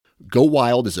Go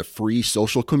Wild is a free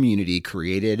social community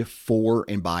created for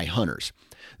and by hunters.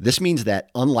 This means that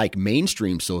unlike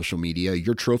mainstream social media,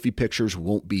 your trophy pictures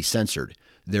won't be censored.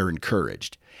 They're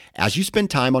encouraged. As you spend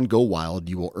time on Go Wild,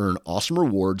 you will earn awesome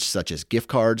rewards such as gift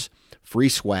cards, free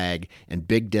swag, and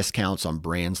big discounts on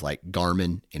brands like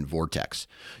Garmin and Vortex.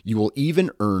 You will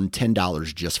even earn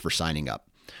 $10 just for signing up.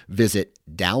 Visit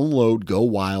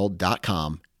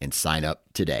downloadgowild.com and sign up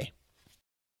today.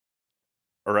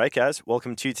 All right, guys,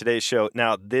 welcome to today's show.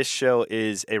 Now, this show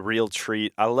is a real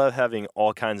treat. I love having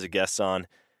all kinds of guests on,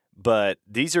 but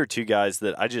these are two guys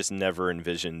that I just never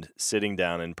envisioned sitting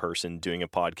down in person doing a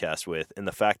podcast with. And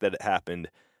the fact that it happened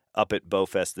up at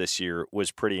BowFest this year was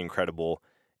pretty incredible,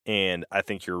 and I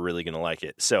think you're really going to like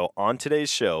it. So on today's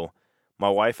show, my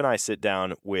wife and I sit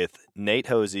down with Nate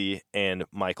Hosey and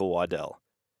Michael Waddell.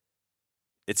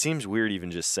 It seems weird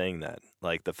even just saying that,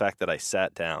 like the fact that I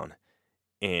sat down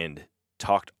and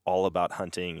talked all about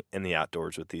hunting and the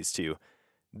outdoors with these two.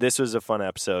 This was a fun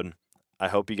episode. I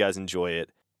hope you guys enjoy it.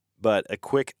 But a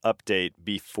quick update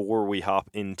before we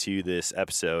hop into this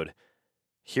episode.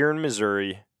 Here in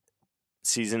Missouri,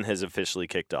 season has officially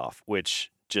kicked off,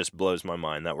 which just blows my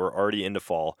mind that we're already into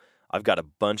fall. I've got a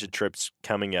bunch of trips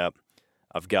coming up.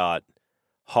 I've got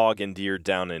hog and deer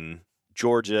down in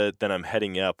Georgia. Then I'm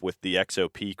heading up with the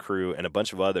XOP crew and a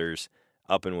bunch of others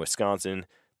up in Wisconsin.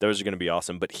 Those are going to be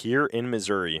awesome. But here in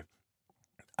Missouri,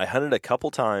 I hunted a couple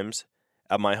times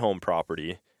at my home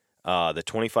property, the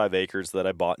 25 acres that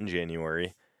I bought in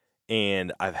January,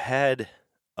 and I've had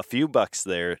a few bucks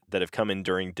there that have come in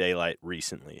during daylight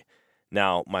recently.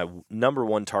 Now, my number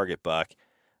one target buck,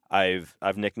 I've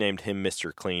nicknamed him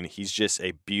Mr. Clean. He's just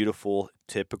a beautiful,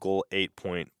 typical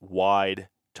 8-point, wide,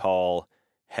 tall,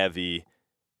 heavy.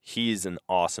 He's an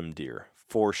awesome deer,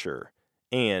 for sure.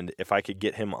 And if I could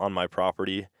get him on my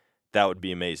property, that would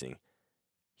be amazing.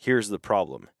 Here's the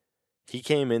problem. He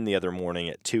came in the other morning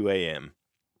at 2 a.m.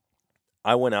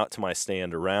 I went out to my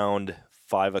stand around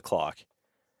 5 o'clock.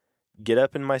 Get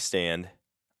up in my stand.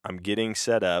 I'm getting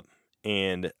set up.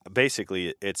 And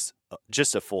basically, it's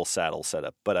just a full saddle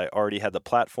setup. But I already had the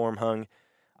platform hung.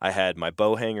 I had my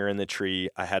bow hanger in the tree.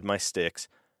 I had my sticks.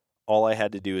 All I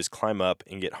had to do is climb up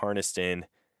and get harnessed in,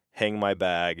 hang my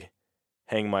bag,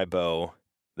 hang my bow.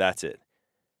 That's it.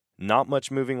 Not much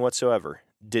moving whatsoever.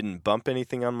 Didn't bump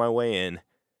anything on my way in.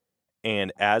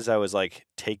 And as I was like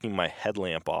taking my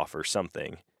headlamp off or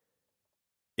something,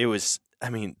 it was,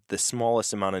 the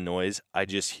smallest amount of noise, I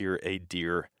just hear a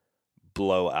deer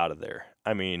blow out of there.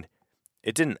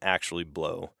 It didn't actually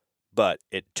blow, but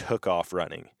it took off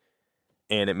running.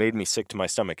 And it made me sick to my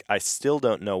stomach. I still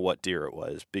don't know what deer it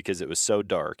was because it was so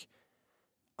dark.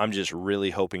 I'm just really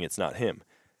hoping it's not him.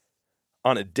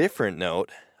 On a different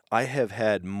note, I have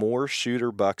had more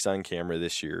shooter bucks on camera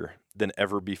this year than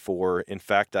ever before. In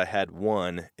fact, I had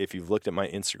one, if you've looked at my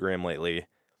Instagram lately,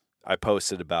 I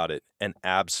posted about it, an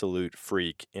absolute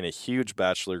freak in a huge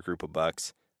bachelor group of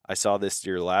bucks. I saw this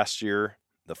deer last year,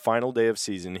 the final day of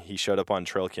season. He showed up on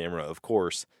trail camera, of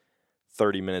course,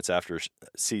 30 minutes after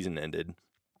season ended.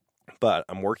 But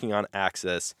I'm working on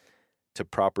access to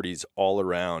properties all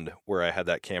around where I had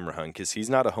that camera hung because he's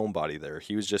not a homebody there.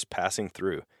 He was just passing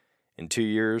through. In 2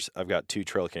 years, I've got 2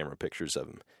 trail camera pictures of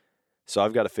him. So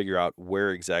I've got to figure out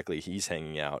where exactly he's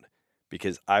hanging out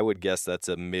because I would guess that's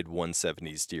a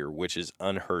mid-170s deer, which is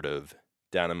unheard of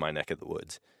down in my neck of the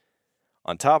woods.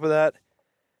 On top of that,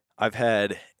 I've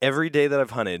had every day that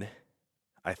I've hunted,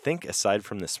 I think aside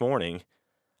from this morning,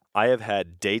 I have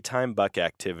had daytime buck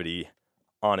activity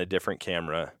on a different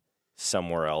camera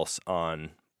somewhere else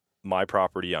on my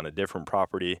property, on a different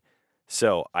property.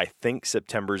 So I think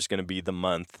September is going to be the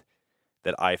month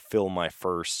that I fill my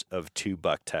first of 2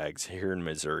 buck tags here in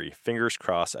Missouri. Fingers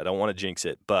crossed. I don't want to jinx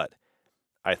it, but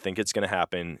I think it's going to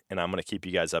happen, and I'm going to keep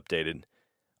you guys updated.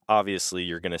 Obviously,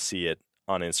 you're going to see it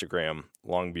on Instagram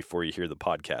long before you hear the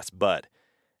podcast, but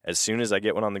as soon as I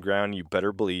get one on the ground, you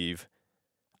better believe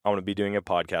I want to be doing a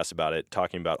podcast about it,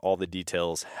 talking about all the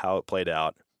details, how it played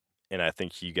out, and I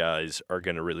think you guys are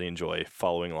going to really enjoy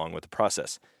following along with the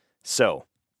process. So,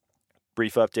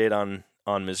 brief update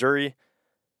on Missouri.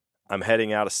 I'm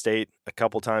heading out of state a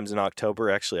couple times in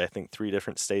October. Actually, I think 3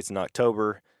 different states in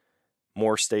October,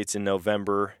 more states in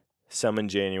November, some in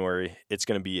January. It's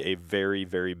going to be a very,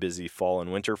 very busy fall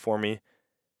and winter for me,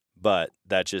 but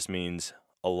that just means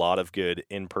a lot of good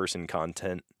in-person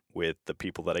content with the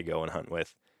people that I go and hunt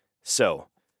with. So,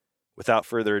 without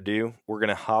further ado, we're going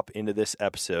to hop into this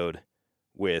episode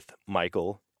with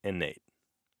Michael and Nate.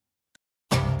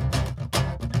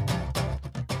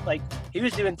 Like, he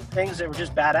was doing things that were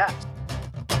just badass.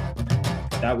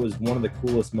 That was one of the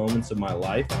coolest moments of my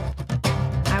life.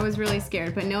 I I was really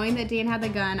scared. But knowing that Dan had the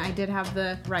gun, I did have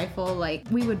the rifle, like,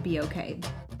 we would be okay.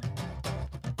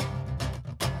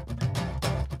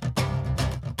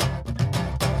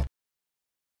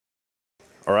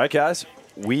 All right, guys.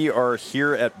 We are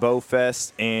here at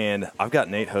Bowfest, and I've got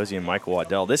Nate Hosey and Michael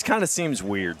Waddell. This kind of seems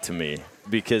weird to me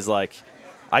because, like,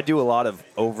 I do a lot of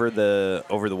over the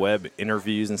web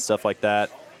interviews and stuff like that,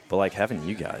 but, like, having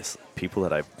you guys, people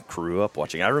that I grew up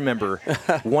watching. I remember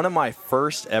one of my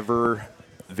first ever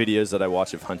videos that I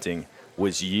watched of hunting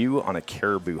was you on a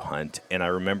caribou hunt, and I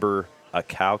remember a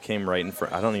cow came right in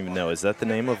front. I don't even know. Is that the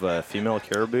name of a female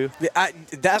caribou? Yeah,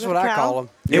 that's what I call them.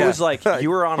 It was like you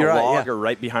were on a log yeah. or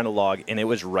right behind a log, and it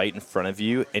was right in front of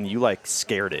you, and you, like,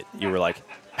 scared it. You were like,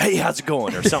 hey, how's it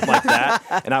going? Or something like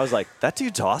that. And I was like, that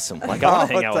dude's awesome. Like, I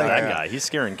want to hang out with that guy. He's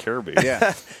scaring caribou.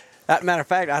 Yeah. Matter of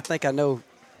fact, I think I know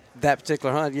that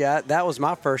particular hunt. Yeah, that was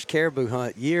my first caribou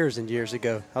hunt years and years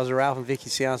ago. I was with Ralph and Vicky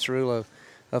Ciancerulo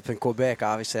up in Quebec,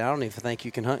 obviously. I don't even think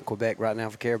you can hunt in Quebec right now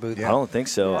for caribou. I don't think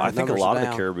so. Yeah. I think a lot of the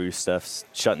down. caribou stuff's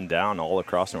shutting down all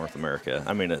across North America.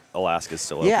 I mean, Alaska's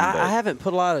still open. Yeah, but I haven't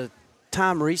put a lot of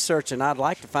time researching. I'd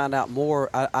like to find out more.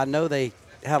 I know they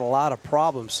had a lot of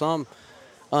problems, some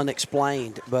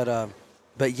unexplained.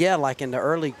 But yeah, like in the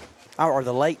early or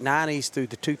the late 90s through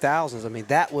the 2000s, I mean,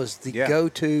 that was the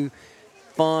go-to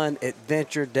fun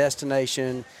adventure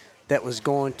destination that was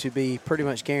going to be pretty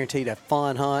much guaranteed a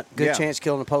fun hunt, good chance of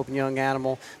killing a pope and young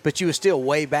animal, but you were still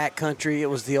way back country. It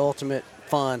was the ultimate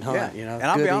fun hunt, you know. And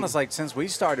I'll be honest, like, since we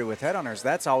started with headhunters,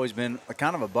 that's always been a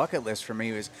kind of a bucket list for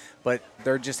me. But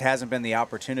there just hasn't been the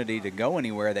opportunity to go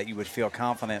anywhere that you would feel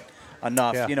confident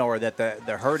enough, you know, or that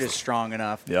the herd is strong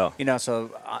enough. Yeah. You know,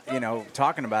 so, you know,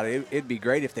 talking about it, it'd be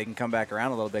great if they can come back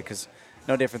around a little bit because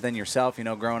no different than yourself, you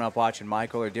know, growing up watching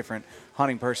Michael or different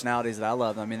hunting personalities that I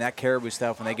love. I mean, that caribou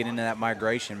stuff, when they get into that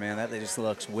migration, man, that just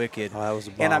looks wicked. Oh, that was a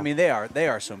bomb. And, I mean, they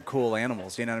are some cool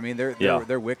animals, you know what I mean?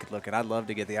 They're wicked looking. I'd love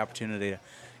to get the opportunity to,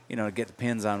 you know, get the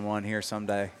pins on one here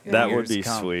someday. That would be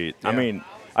sweet. Yeah. I mean,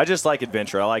 I just like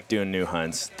adventure. I like doing new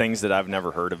hunts, things that I've never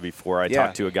heard of before. I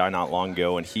talked to a guy not long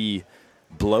ago, and he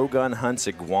blowgun hunts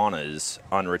iguanas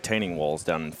on retaining walls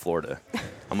down in Florida.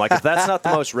 I'm like, if that's not the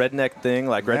most redneck thing,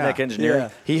 like redneck engineering,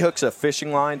 he hooks a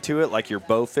fishing line to it like you're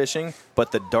bow fishing,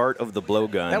 but the dart of the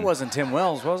blowgun. That wasn't Tim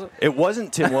Wells, was it? It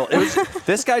wasn't Tim Wells. It was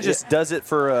this guy just does it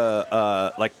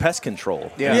for like pest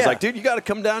control. Yeah. He's like, dude, you got to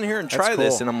come down here and try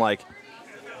this. And I'm like,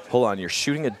 hold on, you're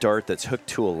shooting a dart that's hooked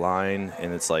to a line,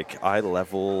 and it's like eye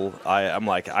level. I'm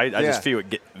like, I just view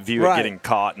it getting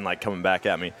caught and like coming back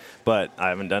at me, but I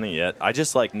haven't done it yet. I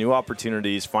just like new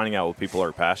opportunities, finding out what people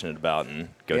are passionate about, and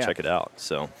go check it out.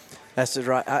 So that's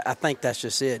right. I think that's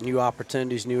just it. New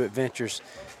opportunities, new adventures.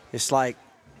 It's like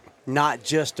not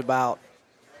just about,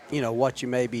 you know, what you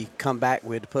maybe come back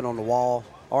with to put on the wall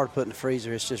or to put in the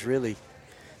freezer. It's just really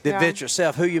the adventure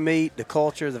itself, who you meet, the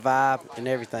culture, the vibe, and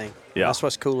everything. Yeah. That's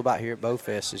what's cool about here at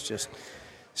Bowfest is just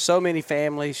so many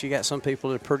families. You got some people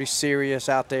that are pretty serious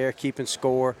out there keeping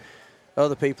score.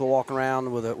 Other people walking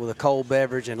around with a cold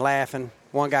beverage and laughing.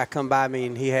 One guy come by me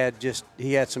and he had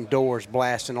some doors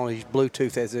blasting on his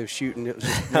Bluetooth as they were shooting. It was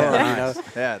just fun, you know.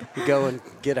 Yeah. You go and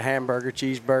get a hamburger,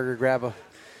 cheeseburger, grab a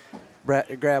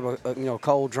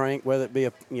cold drink, whether it be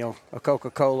a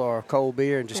Coca-Cola or a cold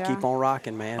beer, and just keep on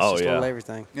rocking, man. It's just a little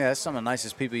everything. Yeah, that's some of the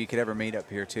nicest people you could ever meet up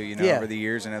here too. You know, over the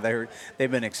years, and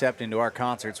they've been accepting to our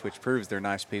concerts, which proves they're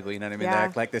nice people. You know what I mean? They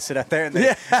act like they sit out there and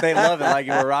they love it like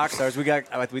we're rock stars.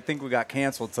 We think we got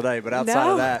canceled today, but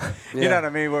outside of that, you know what I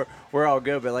mean? We're all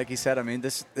good. But like you said, I mean,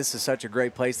 this is such a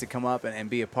great place to come up and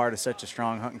be a part of such a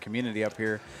strong hunting community up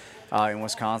here in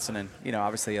Wisconsin, and you know,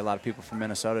 obviously a lot of people from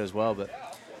Minnesota as well, but.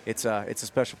 It's a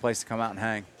special place to come out and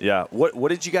hang. Yeah. What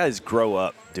did you guys grow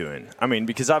up doing? I mean,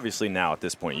 because obviously now at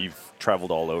this point you've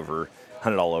traveled all over,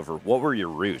 hunted all over. What were your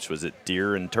roots? Was it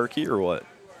deer and turkey or what?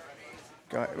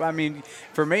 I mean,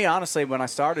 for me, honestly, when I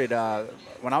started,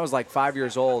 when I was like 5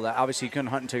 years old, obviously you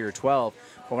couldn't hunt until you're 12.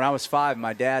 But when I was 5,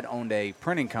 my dad owned a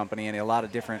printing company and a lot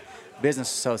of different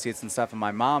business associates and stuff. And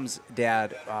my mom's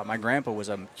dad, my grandpa, was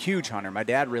a huge hunter. My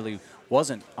dad really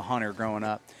wasn't a hunter growing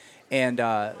up. And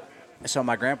so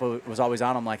my grandpa was always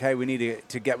on him like, hey, we need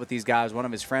to get with these guys. One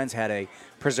of his friends had a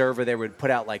preserver. They would put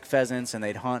out like pheasants, and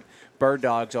they'd hunt bird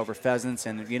dogs over pheasants.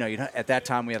 And, you know, at that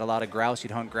time we had a lot of grouse.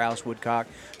 You'd hunt grouse, woodcock.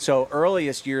 So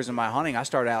earliest years of my hunting, I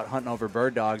started out hunting over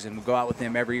bird dogs and would go out with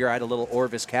them every year. I had a little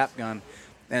Orvis cap gun.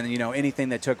 And, you know, anything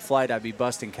that took flight, I'd be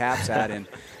busting caps at. And,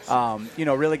 you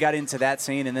know, really got into that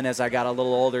scene. And then as I got a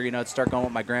little older, you know, I'd start going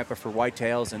with my grandpa for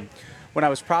whitetails. And when I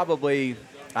was probably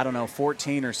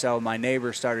 14 or so, my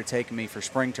neighbor started taking me for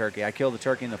spring turkey. I killed a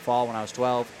turkey in the fall when I was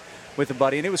 12 with a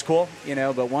buddy, and it was cool, you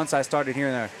know. But once I started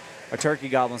hearing a turkey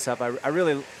gobble and stuff.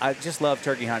 I just love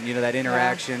turkey hunting. You know, that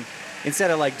interaction.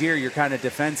 Instead of like deer, you're kind of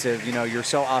defensive. You know, you're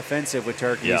so offensive with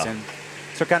turkeys, and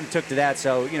so kind of took to that.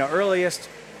 So you know, earliest,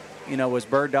 you know, was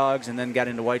bird dogs, and then got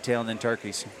into whitetail, and then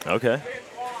turkeys. Okay.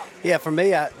 Yeah, for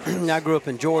me, I grew up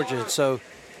in Georgia, so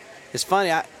it's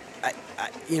funny. I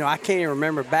can't even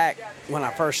remember back when I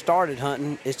first started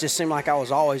hunting. It just seemed like I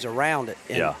was always around it.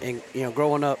 And you know,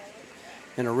 growing up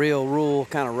in a real rural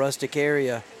kind of rustic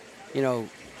area, you know,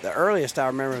 the earliest I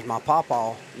remember was my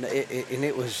pawpaw, and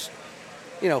it was,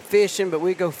 you know, fishing, but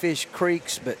we'd go fish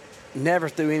creeks, but never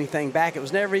threw anything back. It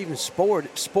was never even sport.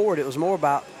 It was more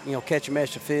about, you know, catch a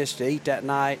mess of fish to eat that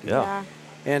night. Yeah.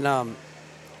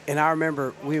 And I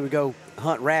remember we would go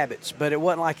hunt rabbits, but it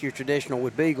wasn't like your traditional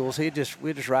with beagles. We'd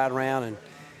just ride around and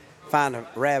find a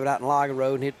rabbit out in logging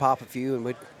road, and he'd pop a few,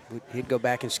 and he'd go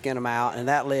back and skin them out. And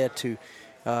that led to,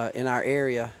 in our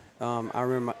area, I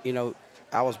remember, you know,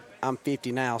 I'm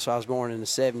 50 now, so I was born in the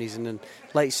 70s, and then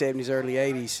late 70s, early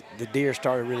 80s, the deer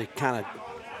started really kind of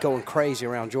going crazy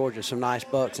around Georgia, some nice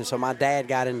bucks. And so my dad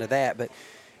got into that, but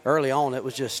early on it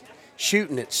was just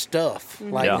shooting at stuff,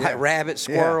 like rabbits,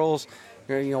 squirrels,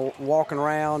 you know, walking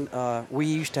around. We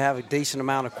used to have a decent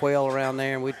amount of quail around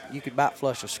there, and you could about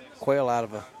flush a quail out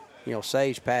of a, you know,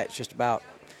 sage patch just about,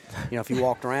 you know, if you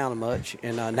walked around much.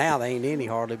 And now they ain't any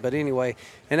hardly. But anyway,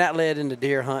 and that led into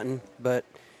deer hunting. But,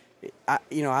 I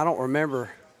don't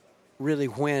remember really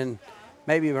when,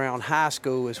 maybe around high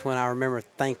school is when I remember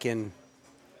thinking,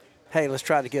 hey, let's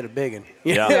try to get a big one.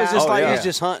 You know, it was just it was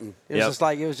just hunting. It was just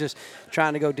like, it was just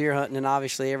trying to go deer hunting. And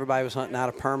obviously everybody was hunting out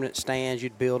of permanent stands.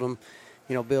 You'd build them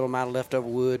out of leftover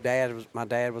wood. My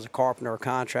dad was a carpenter or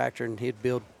contractor, and he'd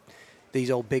build these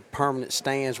old big permanent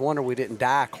stands. Wonder we didn't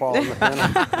die crawling within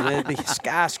them. And it'd be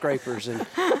skyscrapers and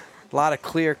a lot of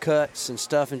clear cuts and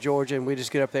stuff in Georgia. And we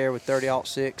just get up there with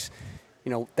 30-06.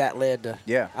 You know, that led to,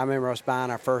 I remember us buying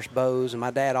our first bows, and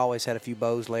my dad always had a few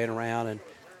bows laying around. And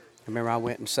I remember I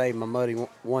went and saved my money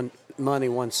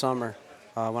one summer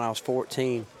when I was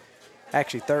 14.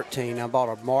 Actually 13, I bought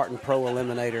a Martin Pro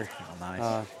Eliminator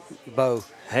bow.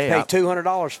 Hey, paid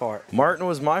 $200 for it. Martin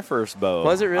was my first bow.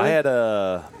 Was it really? I had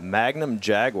a Magnum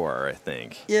Jaguar, I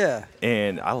think. Yeah.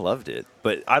 And I loved it.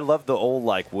 But I loved the old,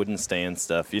 like, wooden stand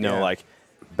stuff. You know, like,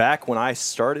 back when I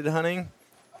started hunting,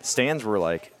 stands were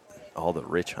like, all the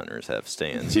rich hunters have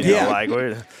stands. You know, like,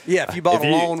 if you bought a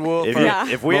lone wolf.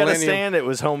 If we had a stand that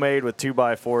was homemade with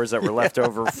 2x4s that were left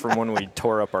over from when we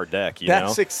tore up our deck, you know?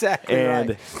 That's exactly right.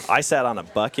 And I sat on a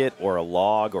bucket or a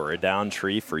log or a down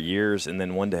tree for years, and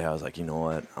then one day I was like, you know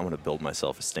what? I'm going to build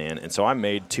myself a stand. And so I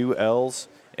made 2 L's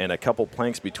and a couple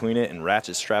planks between it and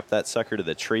ratchet strapped that sucker to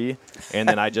the tree. And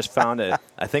then I just found I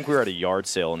think we were at a yard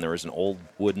sale, and there was an old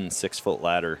wooden 6-foot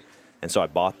ladder. And so I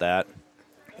bought that,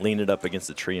 leaned it up against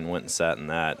the tree, and went and sat in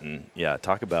that. And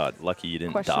talk about lucky you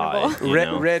didn't die.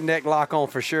 Redneck lock on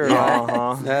for sure.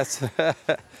 That's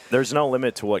there's no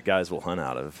limit to what guys will hunt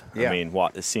out of. I mean,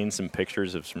 seen some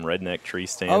pictures of some redneck tree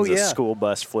stands. Oh, yeah. A school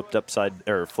bus flipped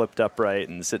upright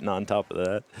and sitting on top of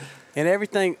that. And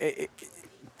everything,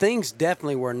 things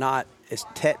definitely were not as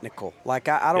technical. Like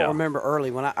I don't remember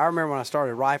early I remember when I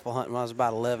started rifle hunting when I was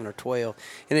about 11 or 12.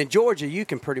 And in Georgia, you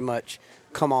can pretty much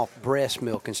come off breast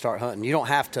milk and start hunting. You don't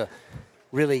have to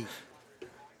really.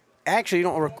 Actually,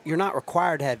 you're not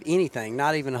required to have anything,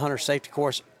 not even a hunter safety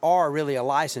course or really a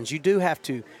license. You do have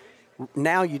to.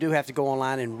 Now you do have to go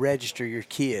online and register your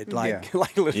kid, like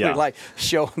literally, like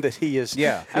show him that he is,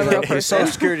 his social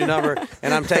security number,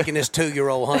 and I'm taking this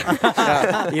 2-year-old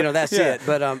hunting. That's it.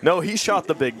 But no, he shot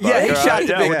the big buck. Yeah, he shot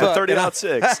the big buck.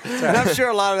 30-06. And I'm sure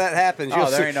a lot of that happens. You'll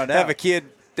there ain't no doubt. Have a kid.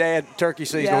 Dad turkey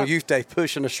season on youth day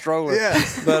pushing a stroller.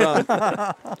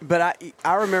 But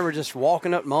I remember just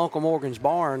walking up to my Uncle Morgan's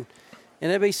barn,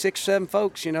 and there'd be 6 or 7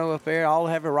 folks, up there, all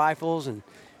having rifles, and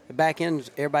back in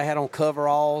everybody had on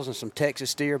coveralls and some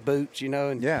Texas steer boots,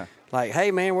 and like, hey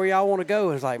man, where y'all want to go?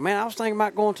 And it's like, man, I was thinking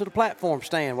about going to the platform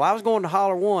stand. Well, I was going to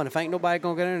Holler 1. If ain't nobody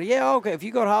gonna get in there, yeah, okay. If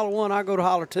you go to Holler 1, I'll go to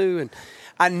Holler 2. And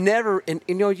I never,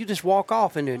 you just walk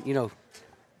off and then,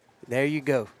 there you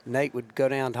go. Nate would go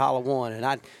down to Holler 1, and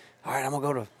all right, I'm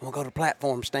gonna go to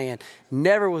platform stand.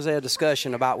 Never was there a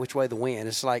discussion about which way the wind.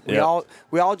 It's like we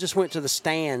all just went to the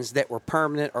stands that were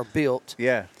permanent or built.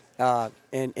 Yeah.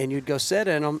 And you'd go sit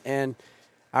in them, and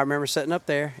I remember sitting up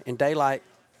there, and daylight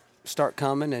start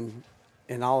coming,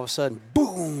 and all of a sudden,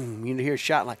 boom! You hear a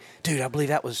shot, like, dude, I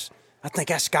think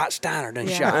that's Scott Steiner done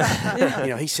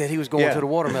shot. He said he was going to the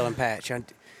watermelon patch, and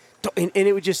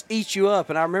it would just eat you up.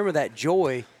 And I remember that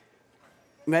joy.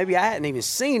 Maybe I hadn't even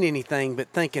seen anything, but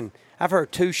thinking, I've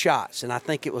heard 2 shots, and I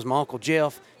think it was my Uncle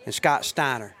Jeff and Scott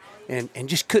Steiner, and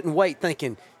just couldn't wait,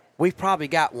 thinking, we probably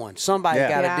got one. Somebody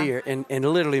got a deer, and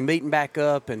literally meeting back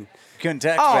up and. Couldn't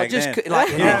text back then. Couldn't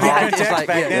text back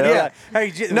then. Hey,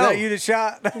 was that you that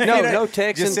shot? No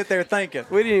texting. Just sit there thinking.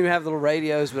 We didn't even have little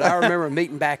radios, but I remember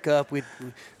meeting back up. We'd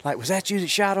like, was that you that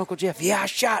shot Uncle Jeff? Yeah, I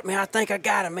shot, man. I think I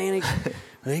got him, man.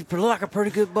 He looked like a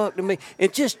pretty good buck to me.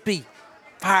 And just be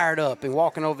fired up and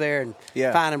walking over there and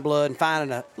finding blood and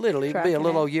finding a little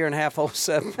 1.5-year-old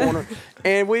 7-pointer.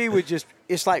 And we would just,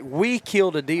 it's like we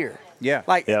killed a deer. Yeah.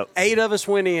 Like 8 of us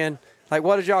went in. Like,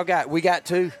 what did y'all got? We got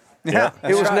 2. Yeah,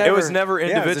 it was never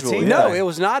individual. No, it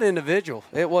was not individual.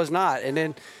 It was not. And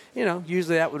then,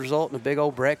 usually that would result in a big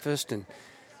old breakfast, and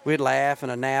we'd laugh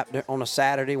and a nap on a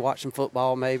Saturday, watch some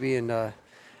football maybe. And I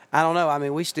don't know. I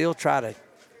mean, we still try to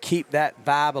keep that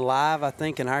vibe alive, I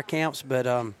think, in our camps. But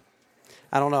I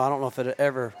don't know. I don't know if it'll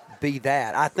ever be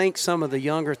that. I think some of the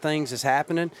younger things is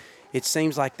happening. It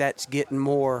seems like that's getting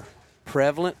more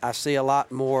prevalent. I see a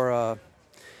lot more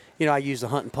I use the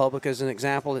hunting public as an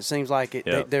example. It seems like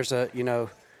there's a,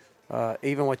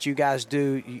 even what you guys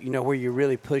do, where you're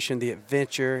really pushing the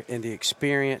adventure and the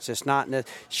experience. It's not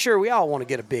sure we all want to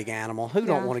get a big animal. Who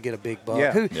don't want to get a big buck?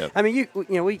 Yeah. I mean,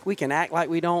 we can act like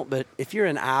we don't, but if you're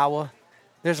in Iowa,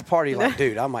 there's a party like,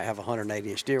 dude, I might have a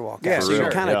 180-inch deer walk out. So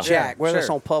you're kind of jacked, whether it's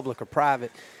on public or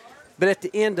private. But at the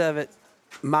end of it,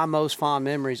 my most fond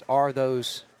memories are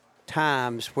those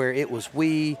times where it was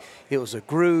a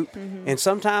group, and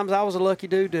sometimes I was a lucky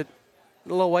dude that a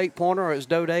little 8-pointer, or it was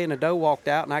doe day and a doe walked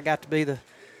out, and I got to be the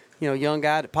young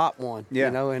guy that popped one.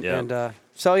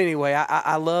 So anyway,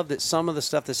 I love that some of the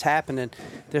stuff that's happening,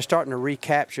 they're starting to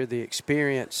recapture the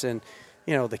experience and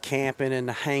the camping and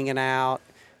the hanging out,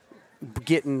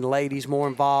 getting ladies more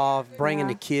involved, bringing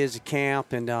the kids to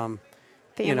camp, and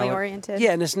family oriented.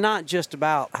 Yeah, and it's not just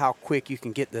about how quick you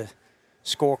can get the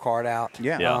scorecard out.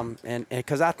 And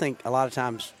because I think a lot of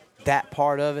times that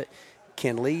part of it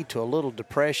can lead to a little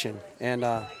depression and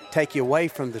take you away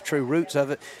from the true roots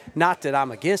of it. Not that I'm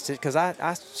against it, because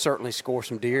I certainly score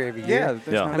some deer every year.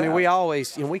 I mean, we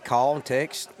always, we call and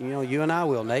text, you and I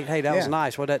will, Nate. Hey, that was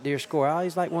nice. What'd that deer score? Oh,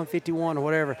 he's like 151 or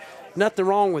whatever. Nothing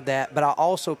wrong with that, but I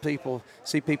also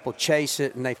see people chase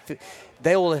it, and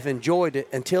they will have enjoyed it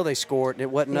until they scored and it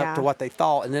wasn't up to what they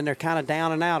thought, and then they're kind of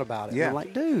down and out about it. And I'm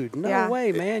like, dude, no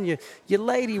way, man. Your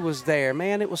lady was there,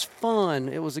 man. It was fun.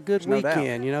 It was a good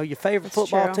weekend. Your favorite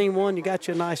football team won. You got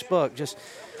you a nice buck. Just,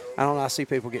 I don't know. I see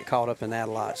people get caught up in that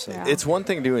a lot. So it's one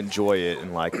thing to enjoy it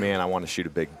and like, man, I want to shoot a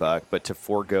big buck, but to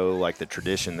forego like the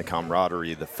tradition, the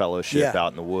camaraderie, the fellowship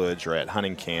out in the woods or at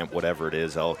hunting camp, whatever it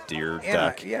is, elk, deer,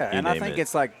 duck. And I think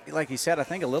it's like you said. I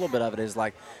think a little bit of it is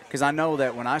like, because I know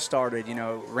that when I started,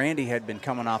 Randy had been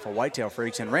coming off of Whitetail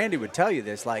Freaks, and Randy would tell you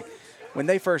this, like, when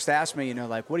they first asked me,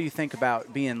 like, what do you think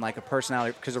about being like a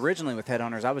personality? Because originally with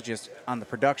Headhunters, I was just on the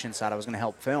production side. I was going to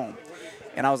help film,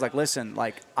 and I was like, listen,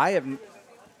 like, I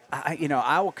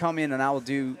will come in and I will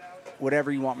do whatever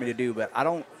you want me to do, but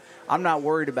I'm not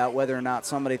worried about whether or not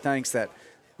somebody thinks that,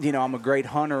 I'm a great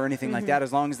hunter or anything like that,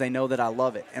 as long as they know that I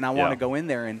love it. And I want to go in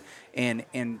there and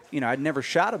I'd never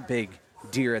shot a big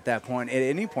deer at that point, at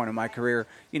any point in my career,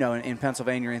 in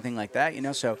Pennsylvania or anything like that,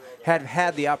 so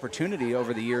had the opportunity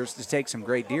over the years to take some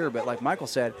great deer. But like Michael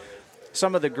said,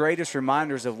 some of the greatest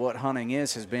reminders of what hunting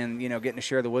has been, getting to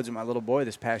share the woods with my little boy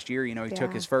this past year. He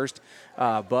took his first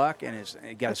buck and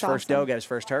he got his first doe, got his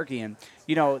first turkey. And,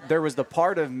 there was the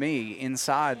part of me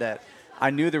inside that I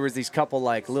knew there was these couple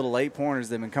like little 8-pointers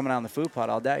that have been coming out in the food plot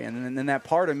all day. And then that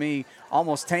part of me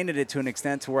almost tainted it to an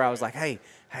extent to where I was like, hey,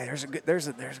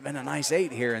 there's been a nice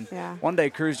 8 here. And one day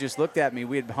Cruz just looked at me.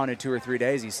 We had hunted 2 or 3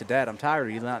 days. He said, Dad, I'm tired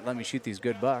of you not letting me shoot these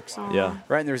good bucks. Aww.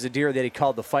 Right, and there was a deer that he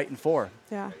called the Fighting Four.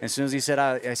 Yeah. As soon as he said,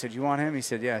 I said, you want him? He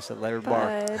said, yeah. I said, let her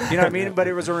bark. You know what I mean? But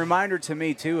it was a reminder to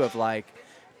me, too, of like,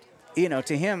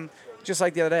 to him, just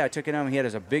like the other day, I took it home. He had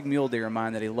a big mule deer of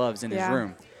mine that he loves in his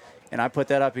room. And I put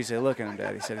that up. He said, look at him,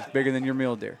 Dad. He said, it's bigger than your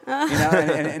mule deer.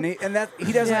 And that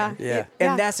he doesn't.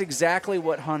 And that's exactly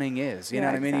what hunting is. You know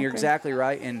what I mean? Exactly. You're exactly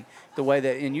right in the way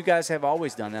that, and you guys have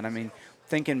always done that. I mean,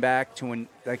 thinking back to when,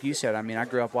 like you said, I mean, I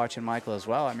grew up watching Michael as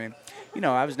well. I mean,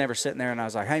 I was never sitting there and I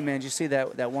was like, hey, man, did you see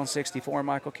that 164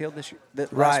 Michael killed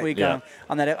last week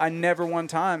on that? I never one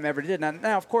time ever did.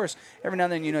 Now, of course, every now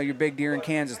and then, your big deer in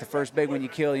Kansas, the first big one you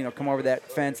kill, come over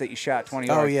that fence that you shot 20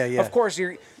 yards. Oh, yeah. Of course,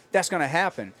 that's going to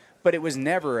happen. But it was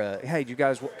never hey, did you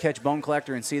guys catch Bone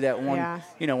Collector and see that one,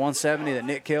 170 that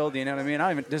Nick killed? You know what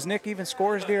I mean? Does Nick even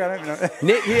score his deer? I don't even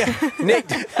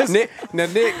know.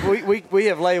 Nick, we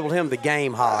have labeled him the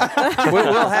game hog.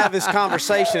 We'll have this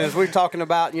conversation as we're talking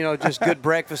about, just good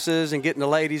breakfasts and getting the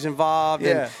ladies involved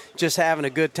and just having a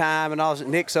good time, and all.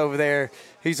 Nick's over there.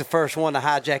 He's the first one to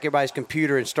hijack everybody's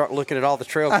computer and start looking at all the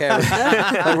trail cameras.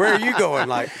 Like, where are you going?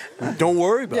 Like, don't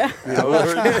worry about it. You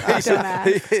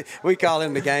know? We call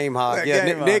him the game hog.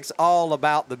 Yeah, Nick's all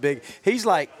about the big. He's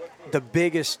like the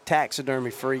biggest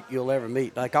taxidermy freak you'll ever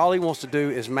meet. Like, all he wants to do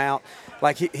is mount.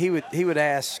 Like, he would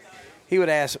ask. He would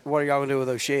ask, what are y'all going to do with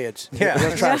those sheds? Yeah.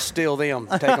 He'll try to steal them,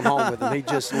 take them home with him. He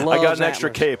just loves I got an extra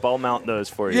antlers. cape. I'll mount those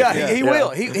for you. Yeah, he will.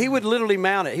 He would literally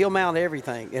mount it. He'll mount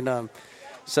everything. And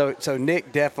so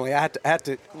Nick definitely, I have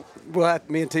to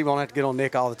me and T-Bone have to get on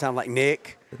Nick all the time. Like,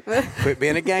 Nick, quit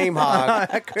being a game hog.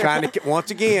 trying to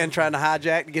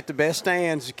hijack to get the best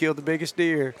stands to kill the biggest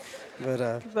deer.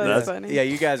 But that's funny. Yeah,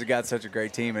 you guys have got such a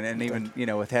great team, and even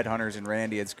with Headhunters and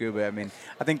Randy at Scuba. I mean,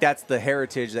 I think that's the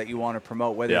heritage that you want to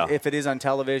promote, whether if it is on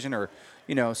television or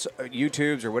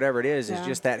YouTube's or whatever it is. It's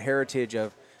just that heritage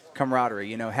of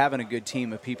camaraderie. Having a good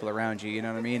team of people around you. You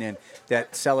know what I mean, and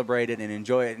that celebrate it and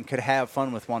enjoy it and could have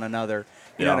fun with one another.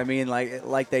 You know what I mean,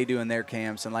 like they do in their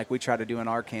camps and like we try to do in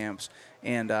our camps.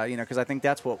 And, because I think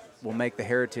that's what will make the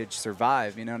heritage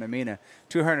survive. You know what I mean? A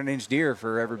 200-inch deer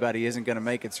for everybody isn't going to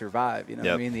make it survive. You know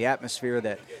what I mean? The atmosphere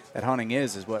that hunting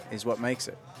is what makes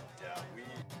it.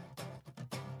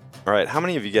 All right. How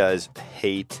many of you guys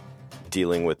hate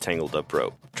dealing with tangled up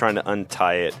rope? Trying to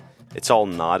untie it. It's all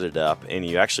knotted up, and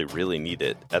you actually really need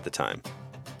it at the time.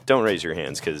 Don't raise your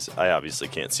hands because I obviously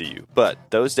can't see you. But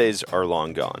those days are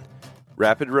long gone.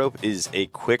 Rapid Rope is a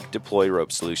quick deploy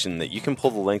rope solution that you can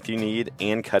pull the length you need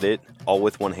and cut it all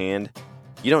with one hand.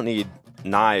 You don't need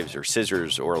knives or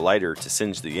scissors or a lighter to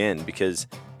singe the end because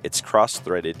it's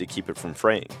cross-threaded to keep it from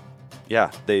fraying.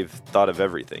 Yeah, they've thought of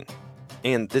everything.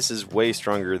 And this is way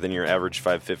stronger than your average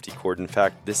 550 cord. In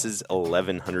fact, this is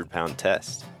 1,100-pound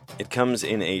test. It comes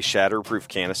in a shatterproof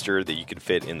canister that you can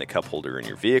fit in the cup holder in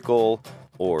your vehicle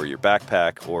or your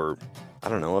backpack or I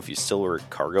don't know if you still wear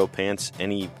cargo pants,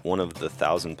 any one of the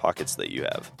 1,000 pockets that you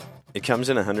have. It comes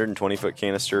in a 120-foot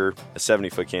canister, a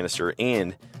 70-foot canister,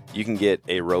 and you can get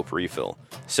a rope refill.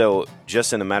 So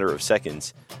just in a matter of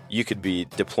seconds, you could be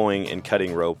deploying and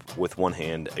cutting rope with one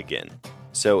hand again.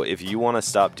 So if you want to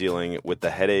stop dealing with the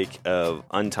headache of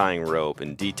untying rope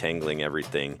and detangling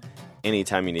everything,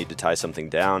 anytime you need to tie something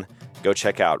down, go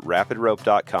check out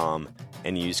rapidrope.com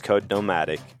and use code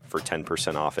Nomadic for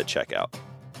 10% off at checkout.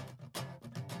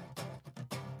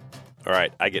 All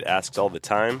right, I get asked all the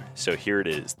time, so here it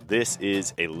is. This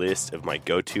is a list of my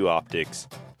go-to optics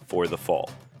for the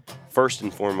fall. First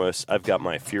and foremost, I've got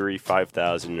my Fury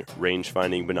 5000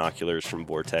 range-finding binoculars from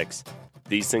Vortex.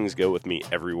 These things go with me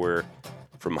everywhere,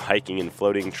 from hiking and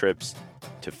floating trips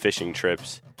to fishing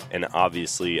trips, and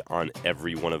obviously on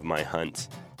every one of my hunts.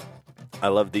 I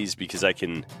love these because I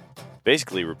can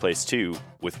basically replace two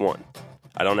with one.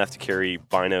 I don't have to carry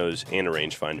binos and a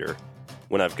rangefinder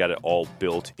when I've got it all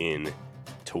built in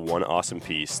to one awesome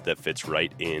piece that fits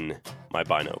right in my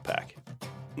bino pack.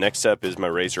 Next up is my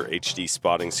Razor HD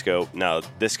spotting scope. Now,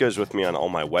 this goes with me on all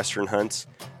my western hunts,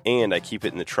 and I keep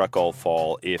it in the truck all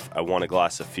fall if I want to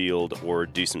glass a field or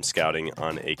do some scouting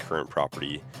on a current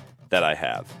property that I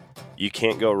have. You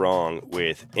can't go wrong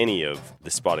with any of the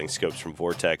spotting scopes from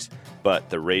Vortex, but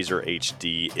the Razor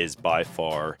HD is by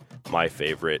far my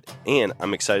favorite, and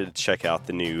I'm excited to check out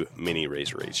the new Mini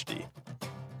Razor HD.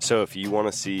 So if you want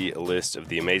to see a list of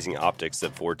the amazing optics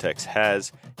that Vortex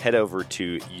has, head over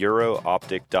to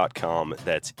eurooptic.com.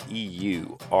 That's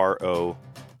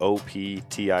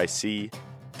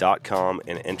EUROOPTIC.com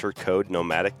and enter code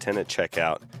Nomadic10 at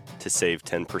checkout to save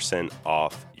 10%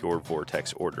 off your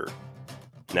Vortex order.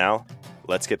 Now,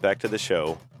 let's get back to the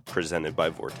show presented by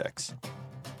Vortex.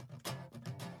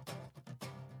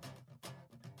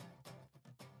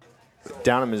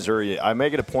 Down in Missouri, I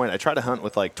make it a point, I try to hunt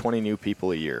with like 20 new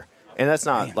people a year. And that's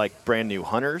not like brand new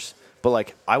hunters, but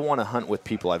like I want to hunt with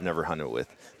people I've never hunted with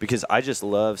because I just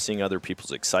love seeing other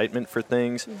people's excitement for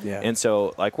things. Yeah. And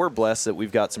so like we're blessed that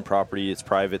we've got some property, it's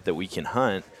private, that we can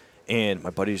hunt. And my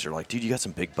buddies are like, dude, you got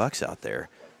some big bucks out there.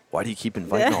 Why do you keep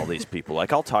inviting all these people?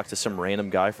 Like, I'll talk to some random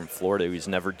guy from Florida who's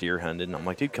never deer hunted, and I'm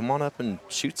like, dude, come on up and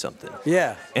shoot something.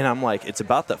 Yeah. And I'm like, it's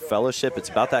about the fellowship. It's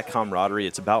about that camaraderie.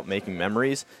 It's about making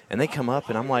memories. And they come up,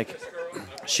 and I'm like,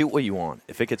 shoot what you want.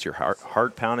 If it gets your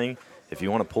heart pounding, if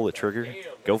you want to pull the trigger,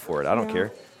 go for it. I don't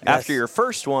care. After your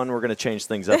first one, we're going to change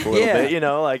things up a little bit. You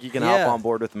know, like you can hop on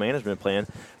board with the management plan.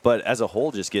 But as a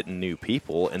whole, just getting new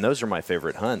people, and those are my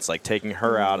favorite hunts, like taking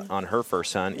her out on her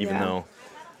first hunt, even though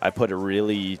I put a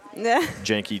really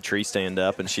janky tree stand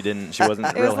up, and she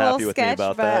wasn't real happy with me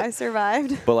about that. I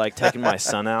survived. But like taking my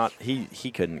son out,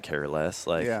 he couldn't care less.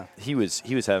 Like he was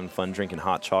having fun drinking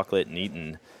hot chocolate and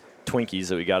eating Twinkies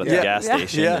that we got at the gas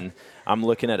station, Yeah. and I'm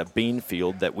looking at a bean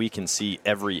field that we can see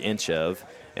every inch of,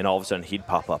 and all of a sudden he'd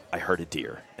pop up. I heard a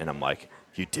deer, and I'm like,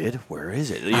 "You did? Where is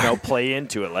it?" Play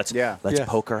into it. Let's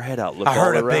poke our head out. Look I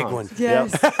heard all a around. big one.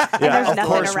 Yes. Yeah, There's of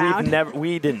nothing course around.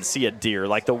 we didn't see a deer.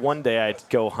 Like the one day I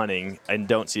go hunting and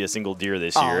don't see a single deer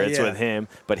this year. It's with him,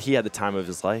 but he had the time of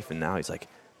his life, and now he's like,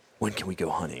 "When can we go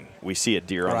hunting?" We see a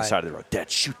deer on the side of the road. Dad,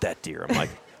 shoot that deer. I'm like,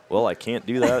 well, I can't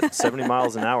do that 70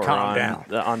 miles an hour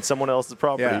on someone else's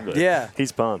property. But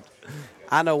he's pumped.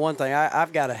 I know one thing.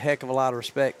 I've got a heck of a lot of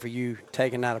respect for you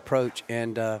taking that approach,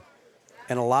 and a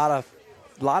lot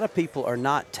of people are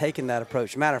not taking that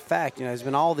approach. Matter of fact, there's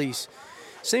been all these.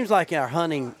 Seems like in our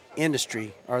hunting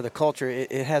industry or the culture,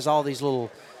 it has all these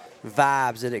little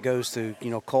vibes that it goes through,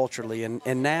 culturally,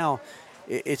 and now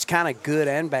it's kind of good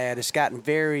and bad. It's gotten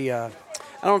very.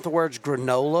 I don't know if the word's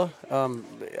granola.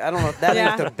 I don't know if that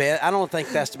ain't the best. I don't think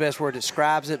that's the best word that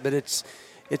describes it, but it's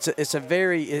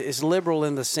liberal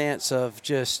in the sense of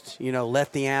just,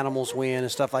 let the animals win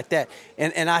and stuff like that.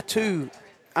 And I too,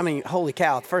 holy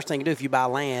cow, the first thing you do if you buy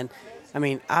land,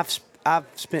 I've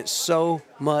spent so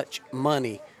much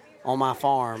money on my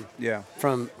farm,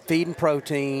 from feeding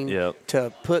protein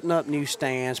to putting up new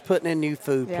stands, putting in new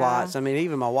food plots.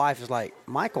 Even my wife is like,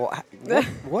 Michael,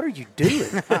 what are you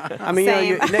doing?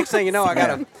 Next thing you know, I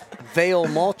got a Vail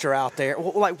mulcher out there.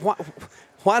 Like,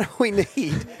 why do we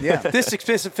need this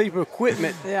expensive piece of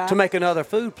equipment to make another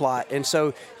food plot? And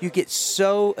so you get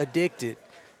so addicted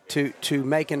to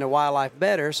making the wildlife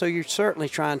better. So you're certainly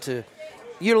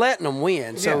you're letting them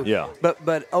win. So,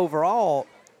 but overall,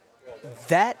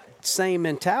 that same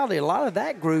mentality, a lot of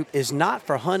that group is not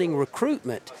for hunting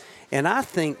recruitment. And I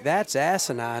think that's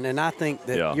asinine. And I think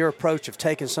that your approach of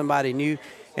taking somebody new,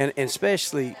 and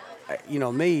especially,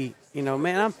 me,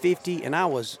 man, I'm 50 and I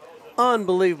was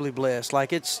unbelievably blessed.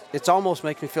 Like it's almost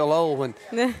makes me feel old when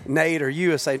Nate or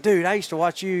you say, dude, I used to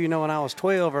watch you, when I was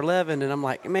 12 or 11. And I'm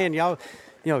like, man, y'all,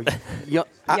 in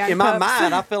my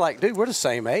mind, I feel like, dude, we're the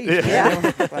same age.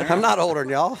 I'm not older than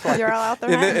y'all. Like, you're all out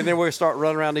there. And then we start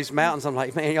running around these mountains. I'm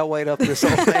like, man, y'all wait up this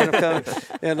old man.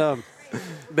 And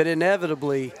but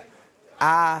inevitably,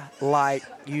 I, like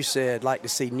you said, like to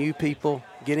see new people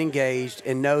get engaged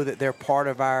and know that they're part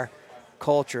of our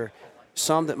culture.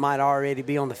 Some that might already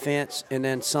be on the fence, and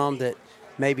then some that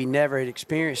maybe never had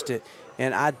experienced it.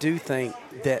 And I do think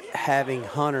that having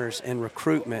hunters and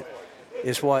recruitment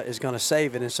is what is going to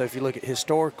save it. And so if you look at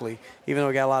historically, even though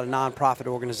we got a lot of nonprofit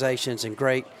organizations and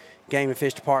great game and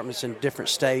fish departments in different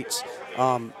states,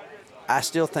 I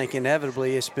still think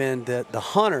inevitably it's been the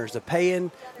hunters, the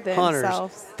paying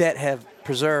hunters that have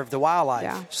preserved the wildlife.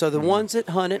 Yeah. So the ones that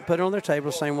hunt it, put it on their table,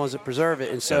 the same ones that preserve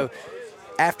it. And so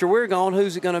after we're gone,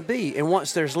 who's it going to be? And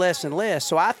once there's less and less.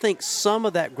 So I think some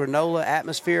of that granola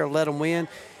atmosphere of let them win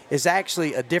is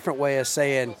actually a different way of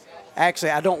saying, actually,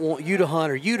 I don't want you to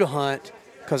hunt or you to hunt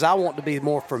because I want to be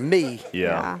more for me.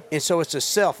 Yeah. And so it's a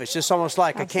selfish. It's almost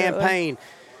like a campaign.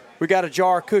 We got a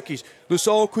jar of cookies. Let's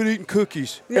all quit eating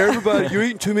cookies. Yeah. Everybody, you're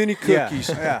eating too many cookies.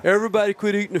 Everybody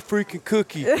quit eating the freaking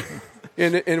cookie.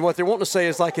 And what they're wanting to say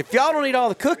is like, if y'all don't eat all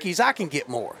the cookies, I can get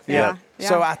more. Yeah.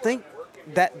 So I think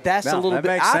that's a little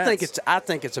bit. I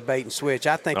think it's a bait and switch.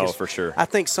 I think it's for sure. I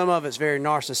think some of it's very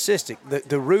narcissistic.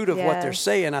 The root of what they're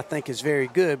saying, I think, is very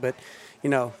good. But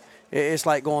it's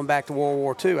like going back to World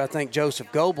War II. I think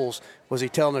Joseph Goebbels, was he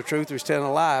telling the truth or was he telling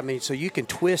a lie? So you can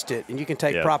twist it, and you can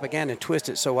take propaganda and twist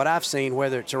it. So what I've seen,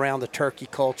 whether it's around the turkey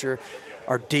culture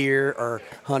or deer or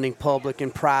hunting public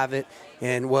and private,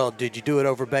 and, well, did you do it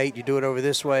over bait? You do it over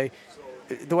this way?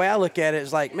 The way I look at it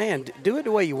is like, man, do it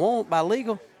the way you want by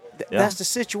legal. That's the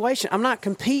situation. I'm not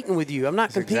competing with you. I'm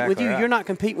not competing with you. Right. You're not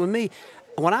competing with me.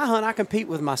 When I hunt, I compete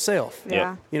with myself.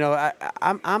 Yeah.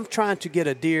 I'm trying to get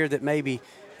a deer that maybe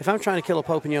 – if I'm trying to kill a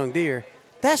Pope and Young deer,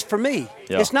 that's for me.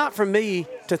 Yeah. It's not for me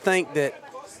to think that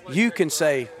you can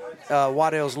say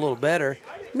Waddell's a little better.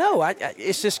 No,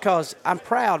 it's just because I'm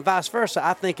proud, vice versa.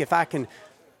 I think if I can,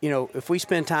 if we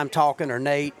spend time talking, or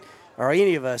Nate or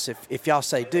any of us, if y'all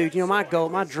say, dude, my goal,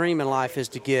 my dream in life is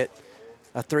to get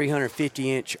a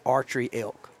 350-inch archery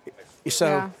elk.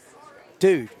 So,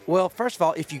 dude, well, first of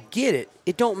all, if you get it,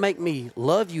 it don't make me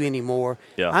love you anymore.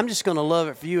 Yeah. I'm just going to love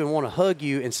it for you and want to hug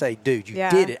you and say, dude, you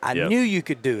did it. I knew you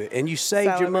could do it. And you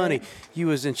saved your money. You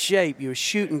was in shape. You was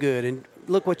shooting good. And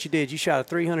look what you did. You shot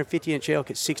a 350-inch elk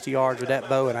at 60 yards with that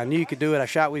bow, and I knew you could do it. I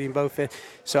shot with him both.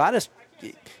 So I just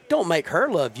don't make her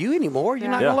love you anymore. You're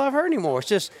not going to love her anymore. It's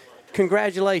just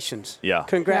congratulations. Yeah.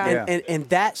 And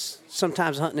that's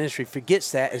sometimes the hunting industry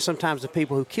forgets that. And sometimes the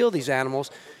people who kill these animals,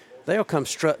 they'll come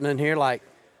strutting in here like,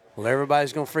 well,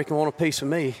 everybody's going to freaking want a piece of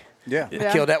me. Yeah.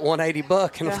 I killed that 180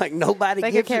 buck, and I'm like, nobody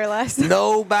They gives could care less.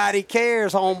 Nobody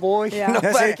cares, homeboy. Yeah.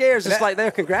 Nobody cares. It's like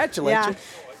they'll congratulate you.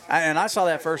 And I saw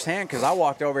that firsthand because I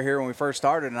walked over here when we first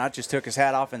started, and I just took his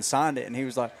hat off and signed it, and he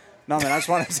was like, "No, man, I just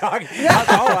want to talk."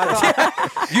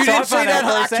 You didn't see that?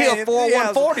 I killed 4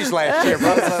 140s last year,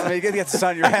 bro. I mean, you get to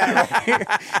sign your hat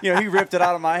right here. He ripped it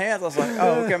out of my hands. I was like,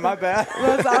 "Oh, okay, my bad."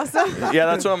 That's awesome. Yeah,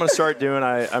 that's what I'm going to start doing.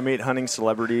 I meet hunting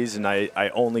celebrities, and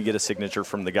I only get a signature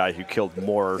from the guy who killed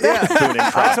more Boone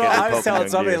and Crockett. I was telling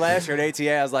somebody last year at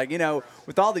ATA, I was like,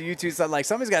 with all the YouTube stuff, like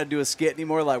somebody's got to do a skit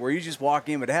anymore, like where you just walk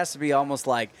in, but it has to be almost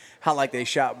like how like they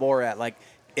shot Borat, like.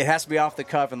 It has to be off the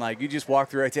cuff, and like you just walk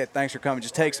through. Thanks for coming.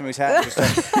 Just take somebody's hat. And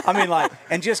just I mean, like,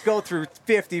 and just go through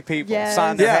 50 people,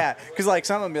 sign their hat, because like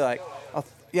some of them be like, "Oh,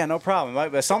 yeah, no problem."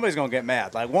 But somebody's gonna get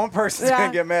mad. Like one person's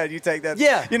gonna get mad. You take that.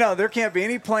 Yeah. There can't be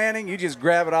any planning. You just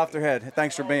grab it off their head.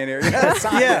 Thanks for being here.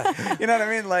 Yeah. You know what I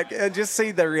mean? Like, just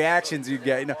see the reactions you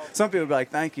get. Some people be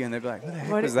like, "Thank you," and they be like, "What the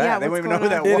heck was that?" Yeah, they don't what's even know who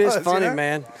that going was. It is funny,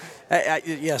 man.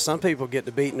 Yeah, some people get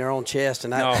to beating their own chest,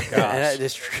 and that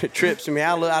just trips me.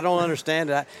 I don't understand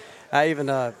it. I even,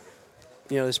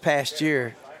 this past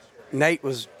year, Nate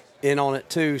was in on it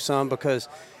too some because,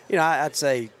 I'd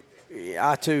say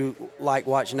I too like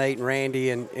watch Nate and Randy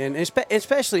and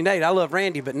especially Nate. I love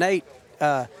Randy, but Nate,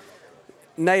 I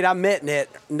met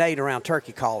Nate around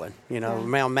turkey calling,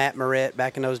 around Matt Moret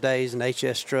back in those days and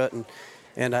HS Strut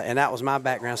and that was my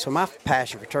background. So my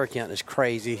passion for turkey hunting is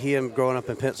crazy. Him growing up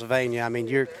in Pennsylvania, I mean,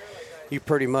 you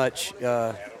pretty much,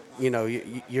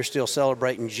 you're still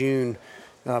celebrating June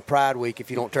Pride Week if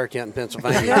you don't turkey hunt in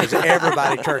Pennsylvania because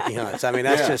everybody turkey hunts. I mean,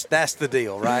 that's the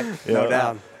deal, right? No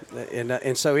doubt.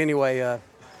 And so anyway,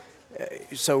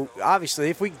 so obviously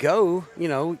if we go,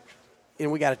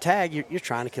 and we got a tag, you're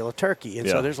trying to kill a turkey. And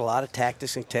so there's a lot of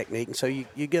tactics and technique. And so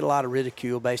you get a lot of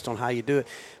ridicule based on how you do it.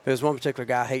 There's one particular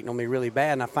guy hating on me really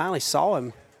bad, and I finally saw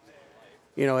him,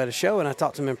 at a show, and I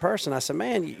talked to him in person. I said,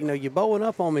 man, you're bowing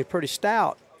up on me pretty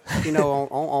stout,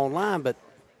 online, but,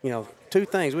 two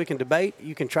things. We can debate.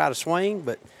 You can try to swing,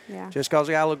 but just because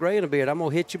I got a little gray in the beard, I'm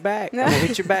going to hit you back. I'm going to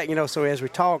hit you back. So as we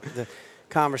talked, the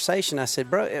conversation, I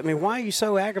said, bro, I mean, why are you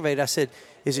so aggravated? I said,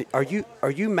 are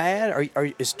you mad?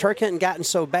 Is turkey hunting gotten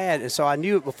so bad? And so I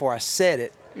knew it before I said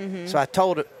it. Mm-hmm. So I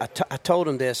told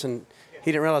him this, and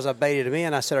he didn't realize I baited him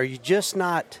in. I said, are you just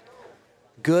not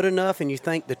good enough and you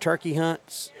think the turkey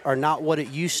hunts are not what it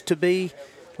used to be?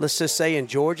 Let's just say in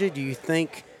Georgia, do you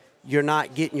think you're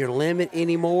not getting your limit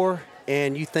anymore?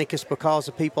 And you think it's because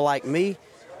of people like me?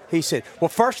 He said, well,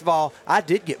 first of all, I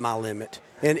did get my limit.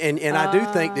 And I do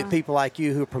think that people like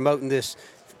you who are promoting this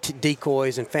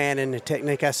decoys and fanning and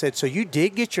technique, I said, so you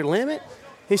did get your limit?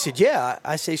 He said, yeah.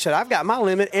 He said, I've got my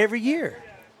limit every year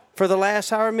for the last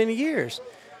however many years.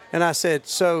 And I said,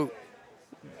 so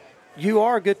you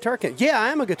are a good turkey? Yeah, I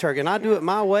am a good turkey, and I do it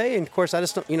my way. And, of course, I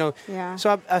just don't, Yeah.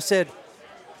 So I said,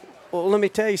 well, let me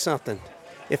tell you something.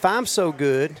 If I'm so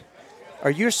good – or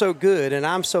you're so good and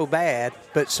I'm so bad,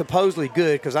 but supposedly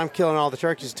good because I'm killing all the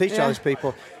turkeys to teach all these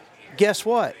people, guess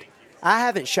what? I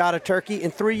haven't shot a turkey in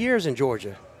 3 years in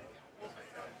Georgia.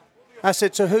 I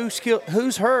said, so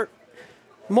who's hurt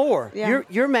more? Yeah.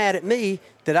 You're mad at me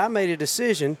that I made a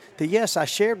decision that, yes, I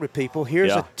shared with people.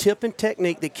 Here's a tip and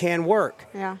technique that can work.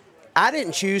 Yeah. I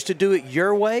didn't choose to do it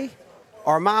your way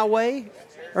or my way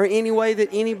or any way that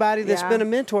anybody that's been a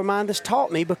mentor of mine that's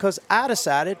taught me because I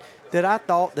decided that I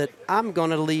thought that I'm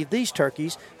going to leave these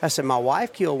turkeys. I said, my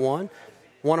wife killed one.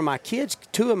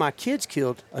 Two of my kids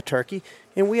killed a turkey,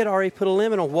 and we had already put a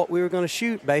limit on what we were going to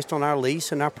shoot based on our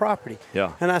lease and our property.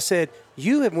 Yeah. And I said,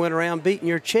 you have went around beating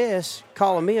your chest,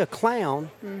 calling me a clown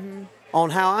on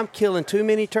how I'm killing too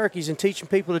many turkeys and teaching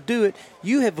people to do it.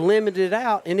 You have limited it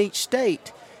out in each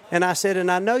state. And I said, and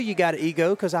I know you got an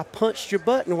ego because I punched your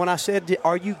button when I said,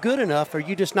 are you good enough? Or are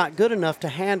you just not good enough to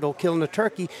handle killing a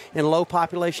turkey in low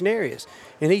population areas?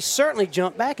 And he certainly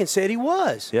jumped back and said he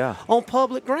was on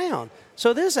public ground.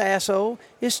 So this asshole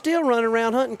is still running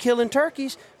around hunting, killing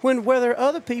turkeys when where there are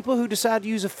other people who decide to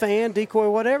use a fan, decoy,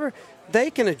 whatever,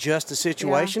 they can adjust the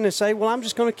situation and say, well, I'm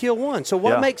just going to kill one. So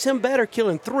what makes him better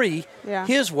killing three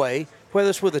his way, whether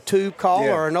it's with a tube call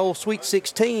or an old Sweet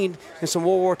 16 and some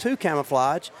World War II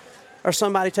camouflage, or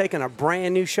somebody taking a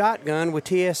brand new shotgun with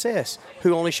TSS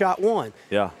who only shot one.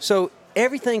 Yeah. So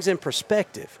everything's in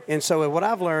perspective. And so what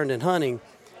I've learned in hunting,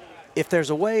 if there's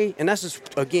a way, and that's just,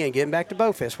 again, getting back to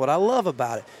Bowfest, what I love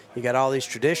about it, you got all these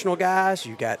traditional guys,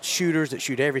 you got shooters that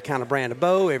shoot every kind of brand of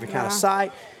bow, every kind of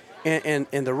sight, and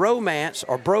the romance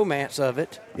or bromance of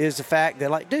it is the fact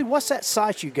that, like, dude, what's that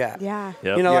sight you got? Yeah.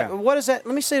 Yep. You know, like, what is that?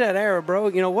 Let me see that arrow, bro.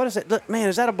 You know, what is that? Look, man,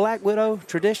 is that a Black Widow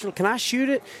traditional? Can I shoot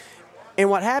it? And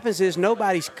what happens is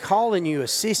nobody's calling you a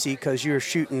sissy because you're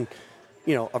shooting,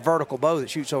 a vertical bow that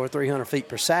shoots over 300 feet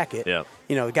per second.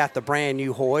 Yeah. Got the brand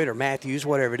new Hoyt or Matthews,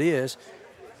 whatever it is.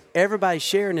 Everybody's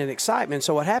sharing in excitement.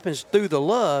 So what happens through the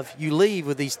love, you leave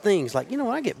with these things like, when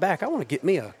I get back, I want to get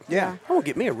me a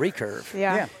recurve.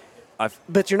 Yeah.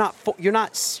 But you're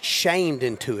not shamed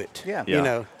into it.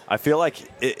 Yeah. I feel like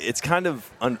it's kind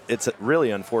of it's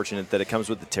really unfortunate that it comes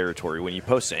with the territory. When you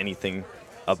post anything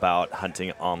about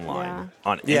hunting online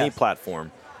on any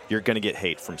platform, you're going to get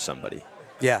hate from somebody.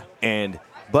 Yeah.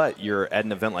 But you're at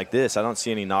an event like this, I don't see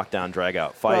any knockdown,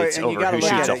 drag-out fights over who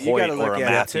shoots a Hoyt or a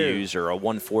Matthews or a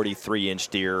 143-inch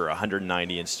deer or a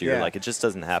 190-inch deer. Yeah. Like, it just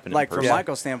doesn't happen. Like, from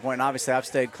Michael's standpoint, and obviously I've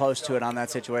stayed close to it on that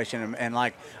situation. And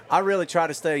like, I really try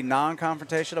to stay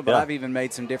non-confrontational, but I've even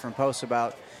made some different posts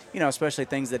about, especially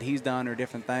things that he's done or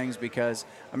different things because,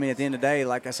 at the end of the day,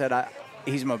 like I said,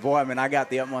 he's my boy. I got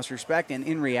the utmost respect. And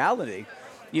in reality,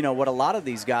 what a lot of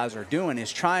these guys are doing is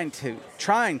trying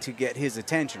to get his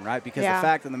attention, right? Because the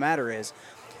fact of the matter is,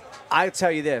 I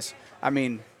tell you this,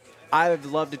 I've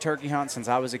loved to turkey hunt since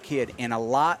I was a kid, and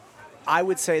I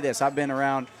would say this, I've been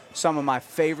around some of my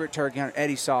favorite turkey hunters,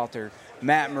 Eddie Salter,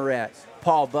 Matt Moret,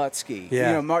 Paul Butsky.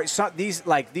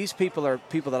 These people are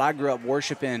people that I grew up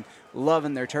worshiping,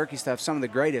 loving their turkey stuff, some of the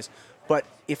greatest. But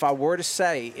if I were to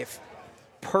say, if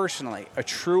personally, a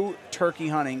true turkey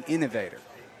hunting innovator,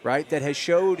 right, that has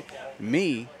showed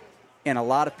me and a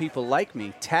lot of people like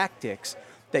me tactics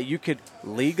that you could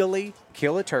legally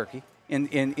kill a turkey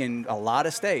in a lot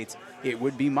of states, it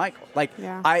would be Michael.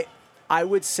 I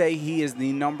would say he is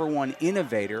the number one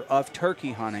innovator of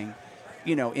turkey hunting,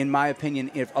 in my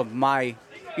opinion, of my,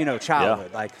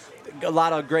 childhood. Like, a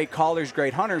lot of great callers,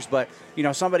 great hunters, but,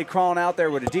 somebody crawling out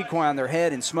there with a decoy on their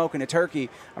head and smoking a turkey.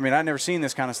 I've never seen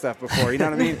this kind of stuff before. You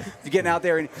know what I mean? Getting out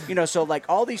there and, so like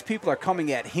all these people are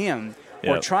coming at him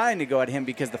or trying to go at him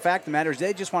because the fact of the matter is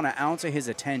they just want an ounce of his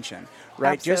attention,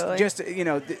 right? Absolutely. Just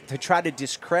to try to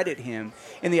discredit him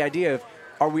in the idea of,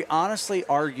 are we honestly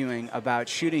arguing about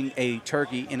shooting a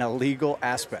turkey in a legal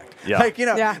aspect? Yeah. This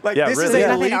really. is a Nothing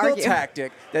to legal argue.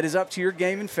 tactic that is up to your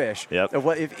game and fish. Yep.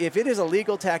 If it is a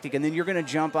legal tactic and then you're going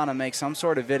to jump on and make some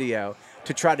sort of video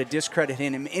to try to discredit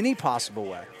him in any possible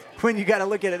way, when you got to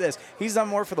look at it he's done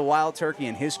more for the wild turkey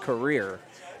in his career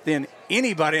than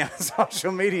anybody on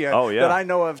social media that I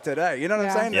know of today. You know what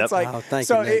I'm saying? Yep. It's like, thank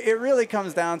so you, Nate. it really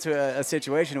comes down to a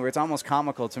situation where it's almost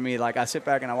comical to me. Like, I sit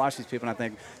back and I watch these people and I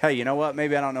think, hey, you know what?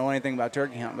 Maybe I don't know anything about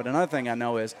turkey hunting, but another thing I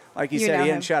know is, like he said, he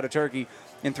hadn't shot a turkey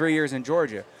in 3 years in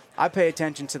Georgia. I pay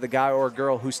attention to the guy or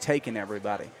girl who's taking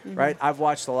everybody, right? I've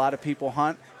watched a lot of people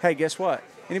hunt. Hey, guess what?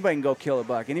 Anybody can go kill a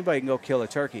buck. Anybody can go kill a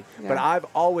turkey. Yeah. But I've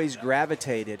always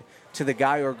gravitated to the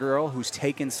guy or girl who's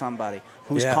taking somebody,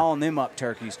 who's calling them up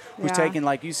turkeys, who's taking,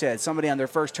 like you said, somebody on their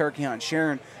first turkey hunt,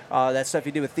 sharing that stuff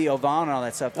you did with Theo Vaughn and all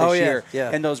that stuff this year.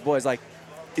 Yeah. And those boys, like,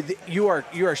 you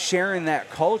are sharing that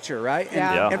culture, right?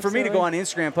 And for me to go on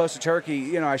Instagram and post a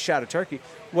turkey, I shot a turkey,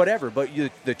 whatever. But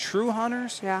the true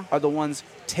hunters are the ones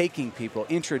taking people,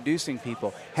 introducing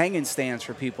people, hanging stands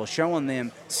for people, showing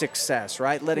them success,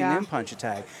 right? Letting them punch a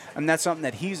tag. And that's something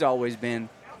that he's always been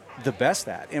the best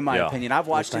at, in my opinion. I've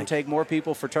watched him take more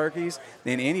people for turkeys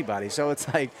than anybody. So it's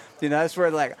like, that's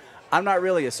where, like, I'm not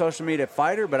really a social media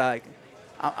fighter, but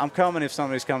I'm coming if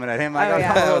somebody's coming at him. I'm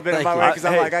a little bit in my way because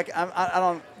I'm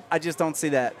like, I just don't see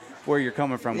that where you're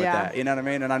coming from with that. You know what I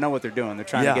mean? And I know what they're doing. They're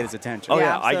trying to get his attention. Oh,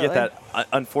 Yeah, I get that.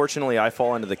 Unfortunately, I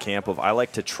fall into the camp of I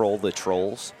like to troll the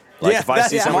trolls. Like, if I that's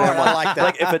see somebody, smart. I like that.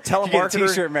 like, if a You get a telemarketer,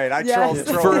 T-shirt made. I Yeah. troll For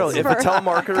trolls. for real, if a Come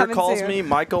telemarketer and calls see me, you.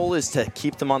 my goal is to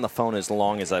keep them on the phone as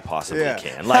long as I possibly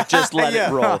can. Like, just let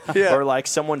it roll. Or like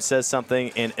someone says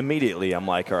something, and immediately I'm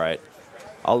like, all right,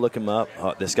 I'll look him up.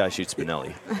 Oh, this guy shoots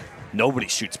Spinelli. Nobody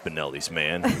shoots Spinellis,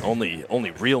 man.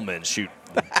 Only real men shoot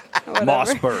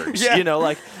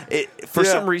Mossbergs. For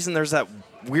some reason, there's that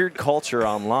weird culture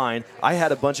online. I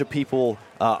had a bunch of people.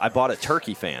 I bought a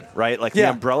turkey fan, right? Like the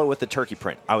umbrella with the turkey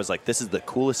print. I was like, this is the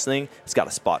coolest thing. It's got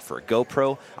a spot for a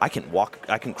GoPro. I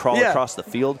can crawl across the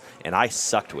field, and I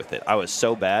sucked with it. I was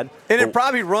so bad. And it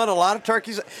probably run a lot of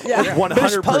turkeys. Yeah. 100%. But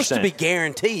it's supposed to be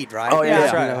guaranteed, right? Oh, yeah.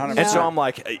 That's right, 100%. And so I'm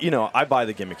like, I buy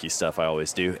the gimmicky stuff. I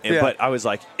always do. But I was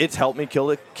like, it's helped me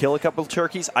kill a couple of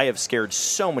turkeys. I have scared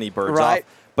so many birds off.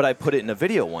 But I put it in a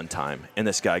video one time, and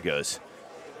this guy goes,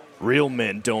 real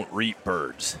men don't reap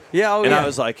birds. Yeah, I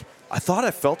was like, I thought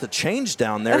I felt a change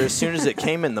down there as soon as it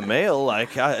came in the mail.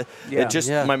 Like,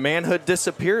 my manhood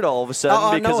disappeared all of a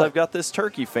sudden because I've got this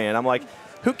turkey fan. I'm like,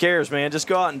 who cares, man? Just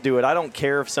go out and do it. I don't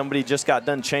care if somebody just got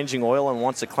done changing oil and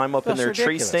wants to climb up in their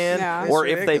tree stand, Yeah. or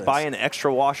It's if they ridiculous. buy an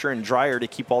extra washer and dryer to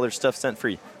keep all their stuff scent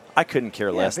free. I couldn't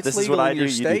care less. If it's This is legal what I in do. your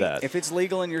You state, do that. If it's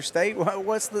legal in your state,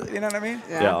 what's the, you know what I mean?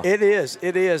 Yeah. It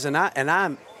is, and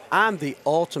I'm the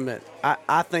ultimate.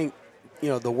 I think,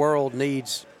 the world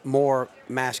needs more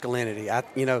masculinity.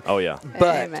 Oh, yeah.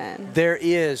 But Amen. there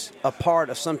is a part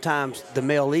of sometimes the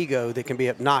male ego that can be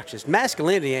obnoxious.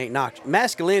 Masculinity ain't noxious.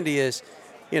 Masculinity is,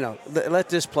 let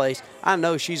this place. I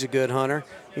know she's a good hunter.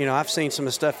 I've seen some of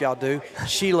the stuff y'all do.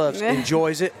 She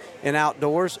enjoys it in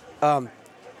outdoors.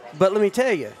 But let me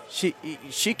tell you,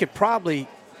 she could probably,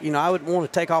 I would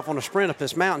want to take off on a sprint up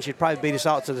this mountain. She'd probably beat us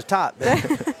all to the top.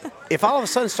 But if all of a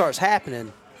sudden starts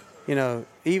happening,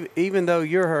 even though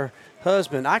you're her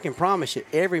husband, I can promise you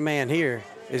every man here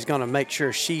is going to make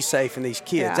sure she's safe and these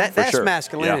kids. Yeah. That's sure.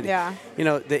 masculinity. Yeah.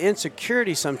 The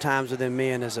insecurity sometimes within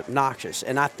men is obnoxious.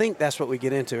 And I think that's what we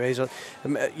get into.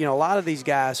 A lot of these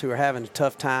guys who are having a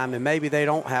tough time, and maybe they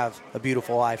don't have a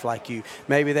beautiful life like you.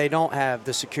 Maybe they don't have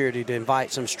the security to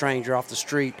invite some stranger off the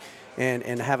street and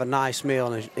have a nice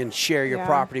meal and share your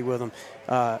property with them.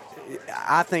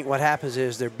 I think what happens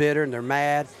is they're bitter and they're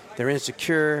mad, they're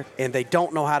insecure, and they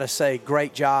don't know how to say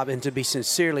great job and to be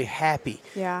sincerely happy.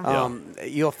 Yeah.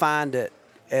 You'll find that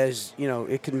as,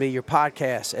 it can be your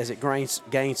podcast as it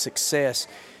gains success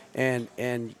and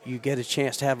you get a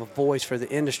chance to have a voice for the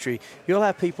industry, you'll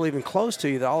have people even close to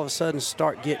you that all of a sudden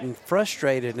start getting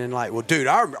frustrated and like, well, dude,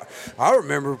 I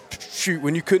remember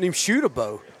when you couldn't even shoot a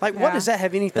bow. Like, what does that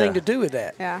have anything to do with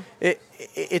that? Yeah.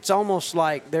 It's almost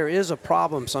like there is a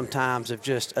problem sometimes of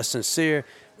just a sincere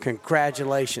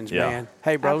congratulations, man.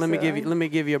 Hey, bro, let me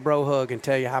give you a bro hug and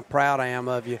tell you how proud I am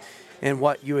of you and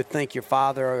what you would think your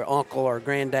father or uncle or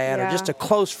granddad or just a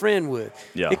close friend would.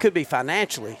 Yeah. It could be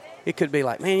financially. It could be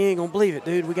like, man, you ain't gonna believe it,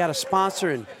 dude. We got a sponsor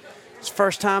and it's the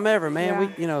first time ever,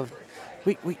 man. Yeah.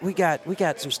 We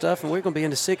got some stuff and we're gonna be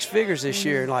into six figures this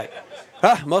year. And like,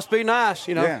 must be nice,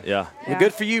 Yeah. Yeah. Well,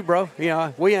 good for you, bro.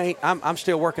 We ain't. I'm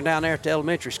still working down there at the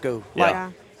elementary school. Yeah.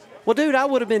 Like, well, dude, I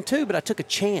would have been too, but I took a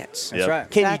chance. That's right.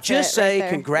 Can That's you just it right say there.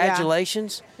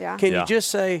 congratulations? Yeah. Can Yeah. you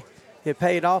just say it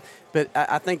paid off? But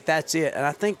I think that's it. And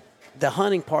I think the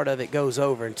hunting part of it goes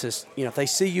over into, if they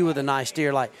see you with a nice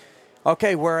deer, like,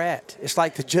 okay, where at? It's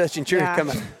like the judge and jury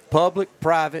coming. Public,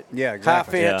 private, Yeah,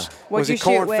 exactly. high fence. Yeah. Was What'd you it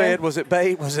corn shoot fed? with? Was it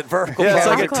bait? Was it vertical? Yeah, it's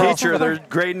like a Vertical. teacher. They're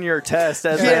grading your test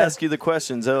as they ask you the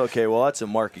questions. Oh, okay, well, that's a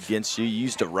mark against you. You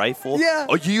used a rifle. Yeah.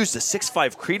 Oh, you used a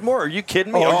 6.5 Creedmoor? Are you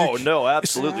kidding me? Oh, Oh, no,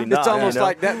 absolutely not. It's almost you know?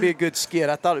 like that'd be a good skit.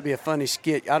 I thought it'd be a funny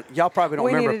skit. Y'all probably don't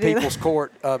We remember need to do People's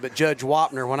Court, but Judge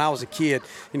Wapner, when I was a kid,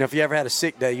 if you ever had a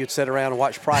sick day, you'd sit around and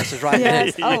watch Prices Right.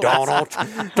 Yes.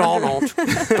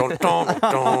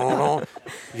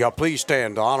 Y'all please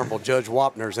stand. The Honorable Judge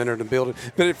Wapner's entered the building.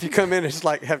 But if you come in, it's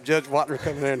like have Judge Wapner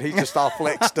come in and he's just all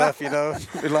flex stuff, Be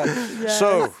like,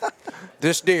 so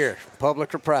this deer,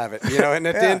 public or private, and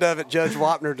at the end of it, Judge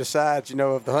Wapner decides,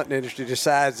 of the hunting industry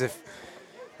decides if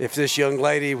this young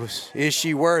lady is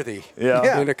she worthy?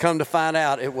 Yeah. And to come to find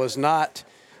out, it was not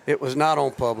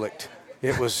on public.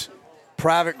 It was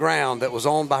private ground that was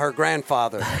owned by her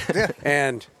grandfather,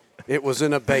 and it was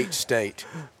in a bait state.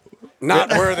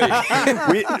 Not worthy.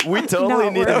 we totally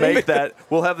Not need to worthy. make that.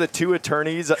 We'll have the two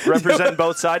attorneys representing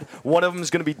both sides. One of them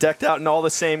is going to be decked out in all the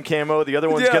same camo. The other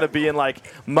one's going to be in like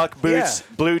muck boots,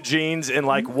 blue jeans, and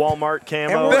like Walmart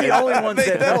camo. And we're the only ones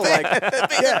that know,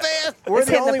 we're It's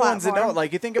the hitting only the ones that know. platform.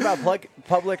 Like, you think about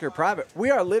public or private,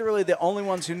 we are literally the only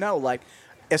ones who know. Like,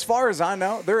 as far as I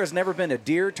know, there has never been a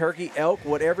deer, turkey, elk,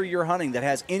 whatever you're hunting that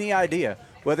has any idea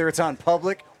whether it's on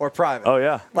public or private. Oh,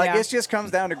 yeah. Like, Yeah. it just comes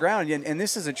down to ground. And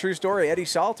this is a true story. Eddie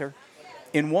Salter,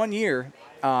 in 1 year,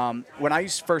 when I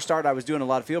first started, I was doing a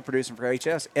lot of field producing for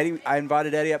HS. I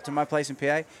invited Eddie up to my place in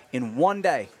PA. In one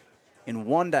day,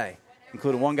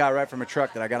 including one guy right from a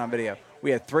truck that I got on video, we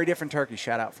had 3 different turkeys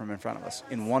shot out from in front of us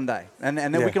in one day. And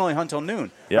then we can only hunt till noon,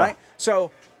 right?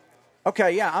 So,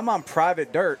 okay, yeah, I'm on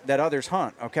private dirt that others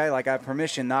hunt, okay? Like, I have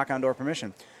permission, knock-on-door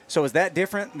permission. So is that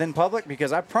different than public?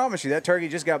 Because I promise you, that turkey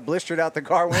just got blistered out the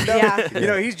car window.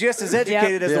 Yeah. He's just as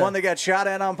educated as the one that got shot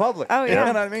at on public. Oh, You yeah. know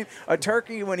what I mean? A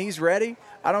turkey, when he's ready,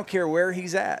 I don't care where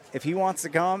he's at. If he wants to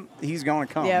come, he's going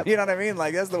to come. Yep. You know what I mean?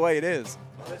 Like, that's the way it is.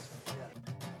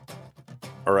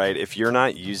 All right, if you're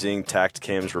not using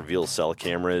Tactacam's reveal cell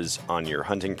cameras on your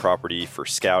hunting property for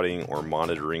scouting or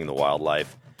monitoring the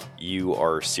wildlife, you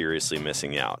are seriously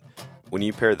missing out. When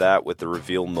you pair that with the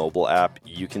Reveal mobile app,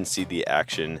 you can see the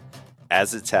action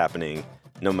as it's happening,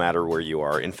 no matter where you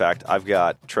are. In fact, I've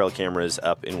got trail cameras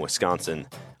up in Wisconsin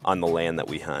on the land that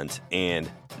we hunt,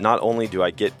 and not only do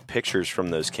I get pictures from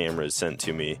those cameras sent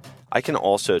to me, I can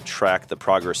also track the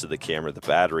progress of the camera, the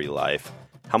battery life,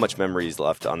 how much memory is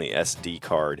left on the SD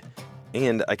card,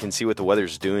 and I can see what the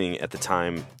weather's doing at the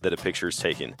time that a picture is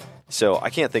taken. So I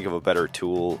can't think of a better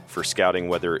tool for scouting,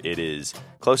 whether it is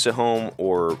close to home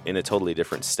or in a totally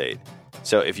different state.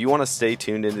 So if you want to stay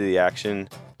tuned into the action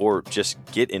or just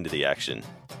get into the action,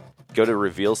 go to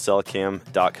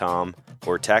revealcellcam.com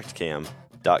or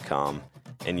tactcam.com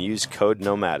and use code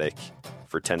Nomadic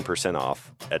for 10%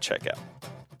 off at checkout.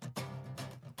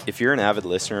 If you're an avid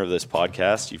listener of this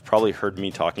podcast, you've probably heard me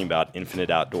talking about Infinite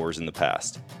Outdoors in the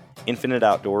past. Infinite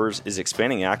Outdoors is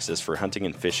expanding access for hunting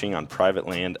and fishing on private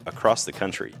land across the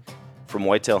country. From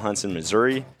whitetail hunts in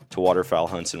Missouri to waterfowl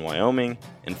hunts in Wyoming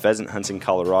and pheasant hunts in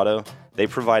Colorado, they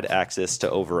provide access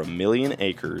to over 1 million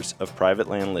acres of private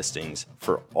land listings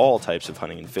for all types of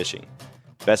hunting and fishing.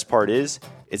 Best part is,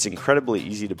 it's incredibly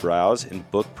easy to browse and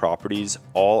book properties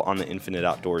all on the Infinite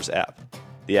Outdoors app.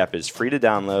 The app is free to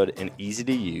download and easy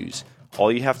to use.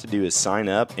 All you have to do is sign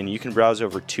up and you can browse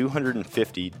over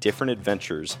 250 different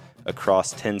adventures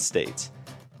across 10 states.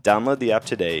 Download the app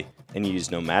today and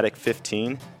use Nomadic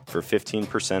 15 for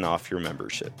 15% off your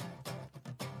membership.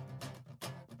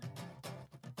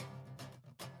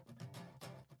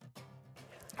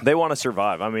 They want to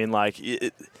survive. I mean, like,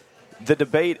 the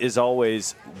debate is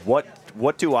always, what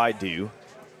do I do?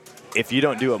 If you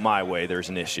don't do it my way, there's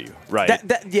an issue, right?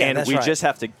 And we just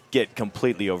have to get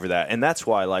completely over that. And that's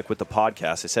why, like, with the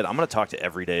podcast, I said, I'm going to talk to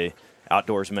everyday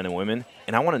outdoors men and women,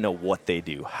 and I want to know what they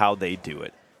do, how they do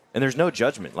it. And there's no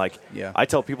judgment. Like, I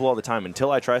tell people all the time,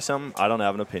 until I try something, I don't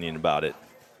have an opinion about it.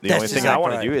 The only thing I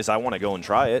want to do is I want to go and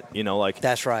try it. You know, like,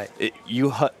 that's right.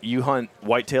 You hunt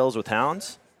whitetails with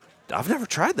hounds? I've never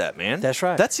tried that, man. That's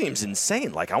right. That seems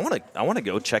insane. Like, I want to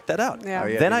go check that out. Yeah. Oh,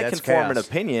 yeah, then dude, I can form an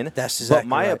opinion. That's exactly but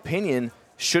my right. opinion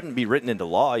shouldn't be written into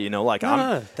law. You know, like,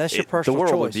 No, that's your personal the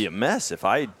world choice. would be a mess if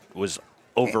I was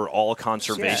over all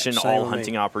conservation, all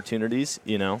hunting opportunities.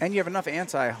 You know, And you have enough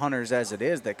anti-hunters as it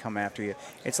is that come after you.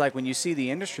 It's like when you see the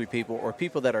industry people or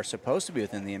people that are supposed to be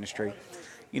within the industry,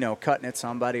 you know, cutting at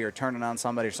somebody or turning on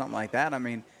somebody or something like that. I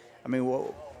mean,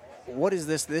 well, what is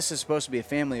this? This is supposed to be a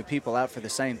family of people out for the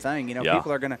same thing. You know,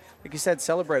 people are going to, like you said,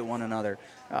 celebrate one another,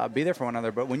 be there for one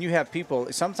another. But when you have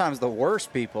people, sometimes the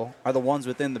worst people are the ones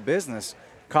within the business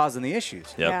causing the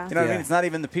issues. Yeah. You know what I mean? It's not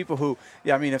even the people who,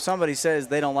 I mean, if somebody says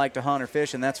they don't like to hunt or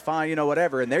fish, and that's fine, you know,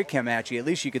 whatever, and they come at you, at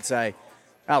least you could say,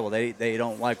 oh, well, they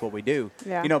don't like what we do.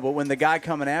 Yeah. You know, but when the guy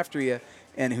coming after you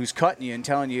and who's cutting you and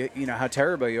telling you, you know, how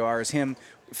terrible you are is him,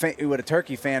 what a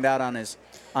turkey fanned out on his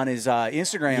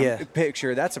Instagram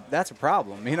picture, that's a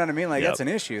problem. You know what I mean? Like, that's an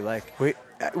issue. Like,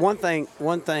 one thing,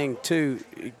 two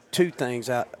things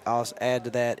I'll add to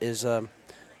that is,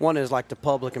 one is like the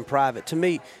public and private. To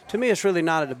me, it's really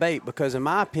not a debate because, in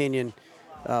my opinion,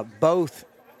 both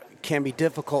can be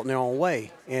difficult in their own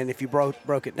way. And if you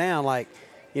broke it down, like,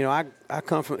 you know, I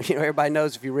come from, you know, everybody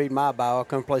knows if you read my bio, I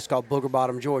come from a place called Booger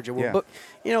Bottom, Georgia. Well, Yeah.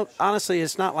 you know, honestly,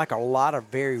 it's not like a lot of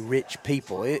very rich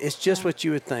people. It's just what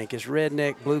you would think. It's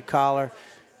redneck, blue collar,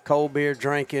 cold beer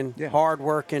drinking,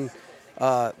 hardworking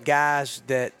guys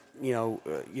that, you know,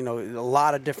 a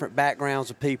lot of different backgrounds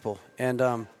of people.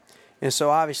 And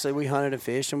so obviously we hunted and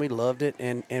fished and we loved it,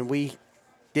 and we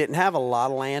didn't have a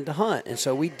lot of land to hunt. And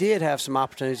so we did have some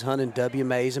opportunities to hunt in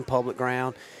WMAs and public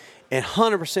ground. And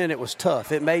 100% it was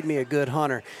tough. It made me a good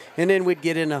hunter. And then we'd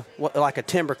get in like a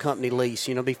timber company lease,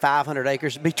 you know, be 500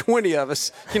 acres, be 20 of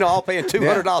us, you know, all paying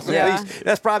 $200 a piece.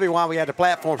 That's probably why we had the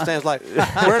platform stands like,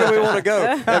 where do we want to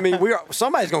go? I mean,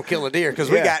 somebody's going to kill a deer because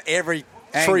we got every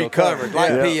tree covered,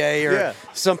 like PA or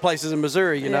some places in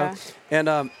Missouri, you know.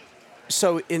 And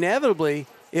so inevitably,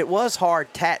 it was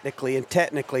hard tactically and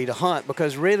technically to hunt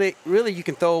because really you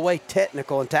can throw away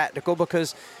technical and tactical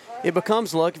because it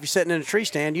becomes luck. If you're sitting in a tree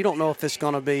stand, you don't know if it's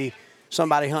going to be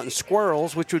somebody hunting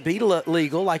squirrels, which would be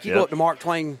legal. Like you go up to Mark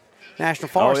Twain National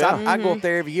Forest. I go up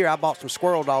there every year. I bought some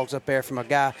squirrel dogs up there from a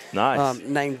guy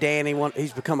named Danny.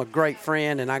 He's become a great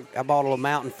friend, and I bought a little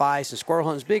mountain feist, and squirrel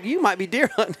hunting's big. You might be deer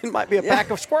hunting. It might be a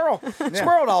pack of squirrel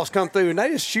dogs come through, and they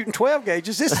just shooting 12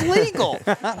 gauges. It's legal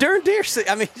during deer season.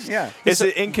 I mean, Is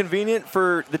it inconvenient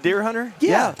for the deer hunter?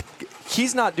 Yeah.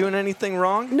 He's not doing anything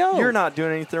wrong. No. You're not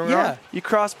doing anything wrong. You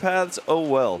cross paths,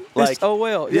 Like,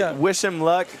 wish him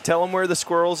luck. Tell him where the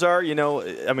squirrels are. You know,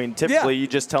 I mean, typically you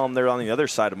just tell them they're on the other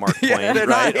side of Mark Twain, they're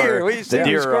right? not here. Or the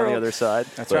deer are on the other side.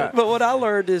 That's right. But what I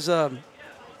learned is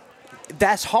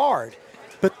that's hard.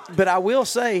 But I will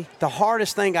say the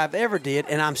hardest thing I've ever did,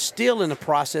 and I'm still in the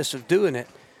process of doing it,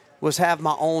 was have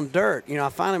my own dirt. You know,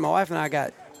 finally my wife and I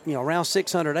got, you know, around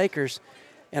 600 acres.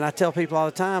 And I tell people all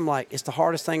the time, like, it's the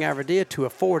hardest thing I ever did to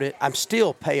afford it. I'm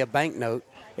still pay a bank note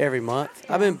every month.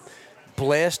 I've been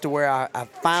blessed to where I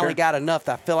finally got enough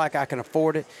that I feel like I can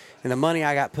afford it and the money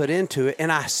I got put into it.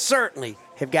 And I certainly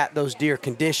have got those deer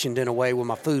conditioned in a way with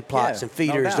my food plots and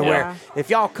feeders to doubt. where if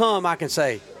y'all come, I can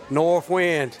say, north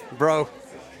wind, bro,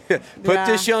 put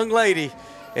this young lady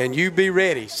and you be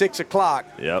ready, 6 o'clock.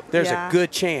 Yep. There's a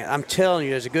good chance. I'm telling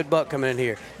you, there's a good buck coming in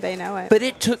here. They know it. But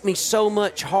it took me so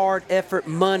much hard effort,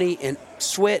 money, and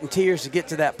sweat and tears to get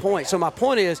to that point. So my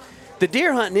point is, the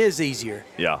deer hunting is easier.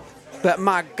 Yeah. But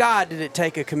my God, did it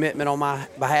take a commitment on my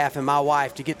behalf and my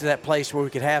wife to get to that place where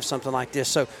we could have something like this.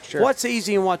 So what's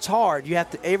easy and what's hard? You have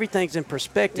to. Everything's in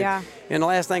perspective. Yeah. And the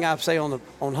last thing I'd say on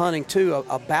hunting too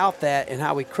about that and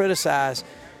how we criticize,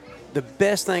 the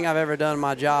best thing I've ever done in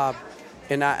my job,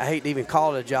 and I hate to even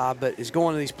call it a job, but is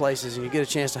going to these places and you get a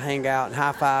chance to hang out and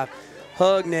high five,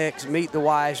 hug necks, meet the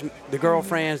wives, the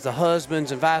girlfriends, the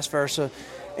husbands, and vice versa.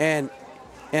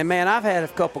 And man, I've had a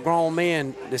couple grown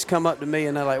men that's come up to me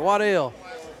and they're like, "What ill?"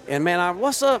 And man,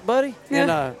 what's up, buddy? Yeah.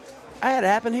 And I had it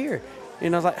happen here.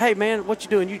 And I was like, "Hey, man, what you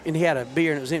doing?" And he had a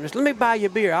beer and it was empty. Let me buy you a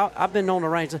beer. I've been on the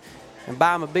range and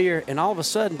buy him a beer. And all of a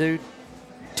sudden, dude,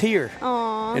 tear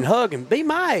and hug him. Be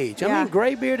my age. I mean,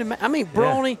 gray bearded. I mean,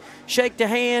 brawny. Shake the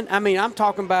hand. I mean, I'm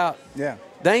talking about. Yeah.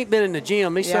 They ain't been in the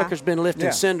gym. These suckers been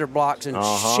lifting cinder blocks and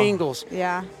shingles.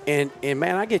 Yeah. And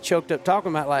man, I get choked up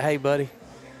talking about like, "Hey, buddy,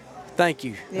 thank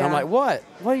you." And I'm like, "What?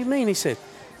 What do you mean?" He said,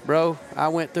 "Bro, I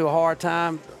went through a hard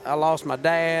time. I lost my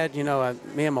dad. You know,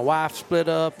 me and my wife split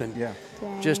up, and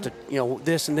just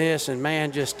this and this, and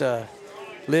man, just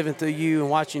living through you and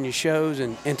watching your shows,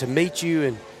 and to meet you,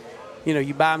 and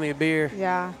you buy me a beer."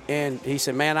 Yeah. And he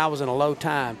said, "Man, I was in a low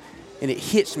time," and it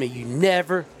hits me. You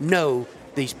never know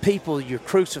these people you're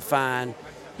crucifying.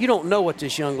 You don't know what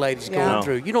this young lady's going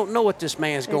through. You don't know what this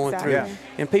man's going through. Yeah.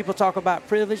 And people talk about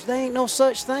privilege. There ain't no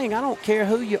such thing. I don't care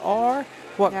who you are,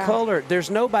 what color. There's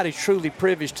nobody truly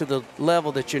privileged to the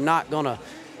level that you're not going to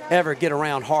ever get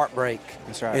around heartbeat.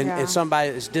 That's right. And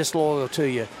somebody that's disloyal to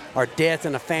you, or death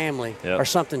in a family, or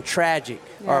something tragic,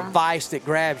 or a vice that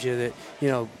grabs you that,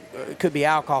 it could be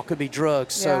alcohol, could be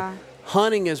drugs. So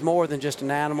hunting is more than just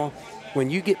an animal. When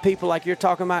you get people like you're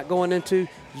talking about going into,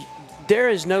 there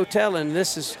is no telling.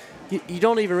 This is, you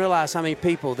don't even realize how many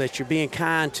people that you're being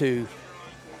kind to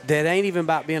that ain't even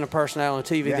about being a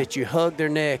personality on TV, that you hug their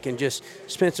neck and just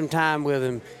spend some time with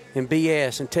them and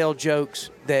BS and tell jokes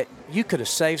that you could have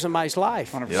saved somebody's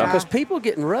life. 100%. Because people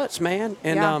get in ruts, man.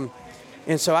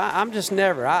 And so I'm just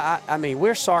never. I mean,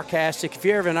 we're sarcastic. If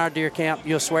you're ever in our deer camp,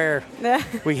 you'll swear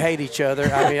we hate each other.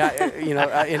 I mean,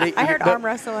 I heard arm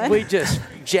wrestling. We just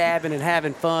jabbing and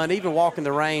having fun, even walking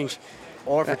the range.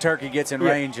 Or if a turkey gets in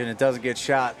range and it doesn't get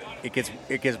shot, it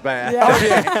gets bad. Yeah. Oh,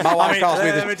 yeah. My wife calls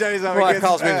me let me tell you something. my wife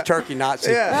calls me the turkey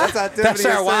Nazi. Yeah, that's how That's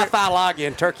our Wi-Fi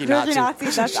login, turkey Nazi.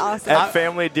 That's awesome. At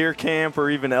family deer camp or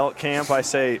even elk camp, I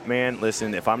say, man,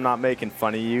 listen, if I'm not making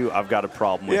fun of you, I've got a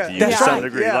problem with you to some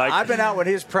degree. Yeah, Like, I've been out with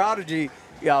his prodigy,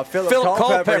 Philip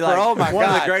Culpepper, like, oh my one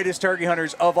of God. the greatest turkey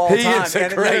hunters of all He time. is a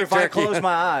And great if I turkey close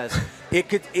my eyes,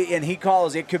 and he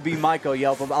calls, it could be Michael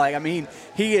yelping. Like, I mean,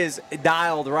 he is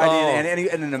dialed right in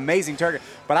and an amazing turkey.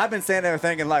 But I've been standing there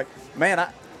thinking, like, man,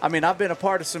 I've been a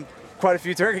part of quite a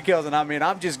few turkey kills, and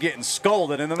I'm just getting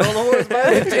scolded in the middle of the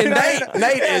woods. And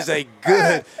Nate is a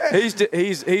good.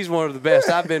 He's one of the best.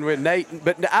 I've been with Nate,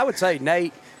 but I would say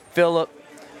Nate, Philip,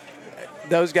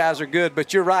 those guys are good.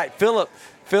 But you're right, Philip.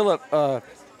 Man,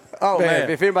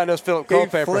 if anybody knows Philip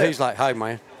Culpepper, he's like, "Hey,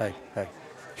 man, hey."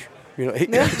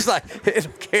 He's like, "I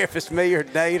don't care if it's me or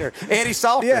Nate or Eddie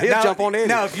Salter. He'll jump on Eddie."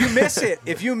 Now, if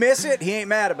you miss it, he ain't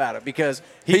mad about it because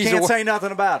he can't say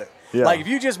nothing about it. Yeah. Like, if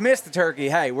you just miss the turkey,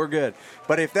 hey, we're good.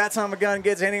 But if that son of a gun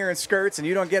gets in here and skirts and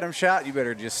you don't get him shot, you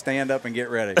better just stand up and get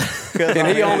ready. And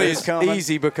he only is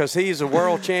easy because he's a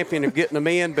world champion of getting them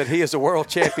in, but he is a world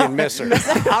champion misser.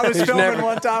 I was filming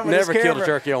one time with never his killed camera, a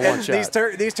turkey on one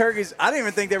shot. These turkeys, I didn't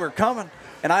even think they were coming.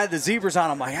 And I had the zebras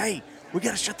on. I'm like, hey, we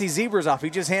got to shut these zebras off. He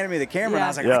just handed me the camera, and I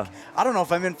was like, I don't know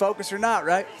if I'm in focus or not,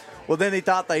 right? Well, then he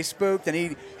thought they spooked,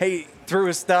 and he threw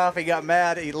his stuff. He got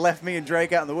mad. He left me and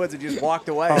Drake out in the woods and just walked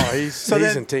away. Oh, he's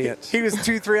intense. He was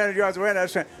 200-300 yards away, and I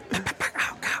was trying.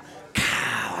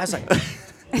 I was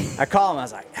like, I call him. I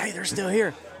was like, hey, they're still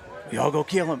here. Y'all go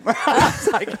kill him. I was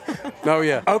like, oh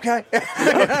yeah. Okay.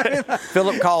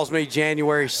 Philip calls me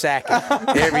January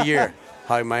 2nd every year.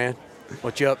 Hey man,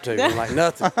 what you up to? I'm like,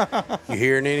 nothing. You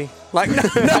hearing any? Like, no,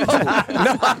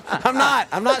 I'm not.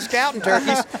 I'm not scouting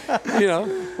turkeys. You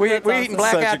know, we eating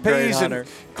black-eyed peas and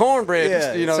cornbred.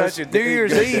 Yeah, you know, such it's a New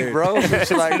Year's good Eve, dude. bro.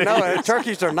 It's like, no,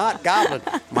 turkeys are not gobbling.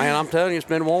 Man, I'm telling you, it's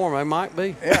been warm. They might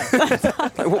be. Yeah.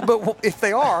 But if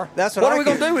they are, That's what are we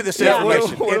going to do with this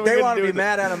information? If they want to be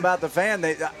mad at him about the fan,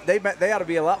 they ought to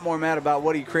be a lot more mad about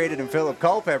what he created in Philip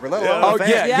Culpepper. Let alone the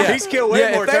fan. He's killed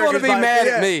way more if they want to turkeys be mad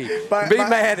at me, be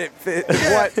mad at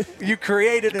what you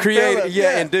created. Phillip.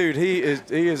 Yeah, and dude, he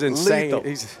is insane.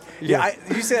 Lethal.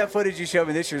 You see that footage you showed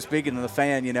me this year, speaking of the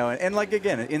fan, you know, and like,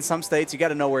 again, in some states, you got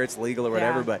to know where it's legal or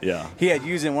whatever, but he had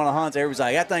used it in one of the hunts. Everybody's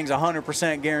like, that thing's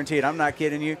 100% guaranteed. I'm not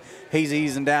kidding you. He's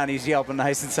easing down. He's yelping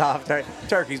nice and soft.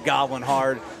 Turkey's gobbling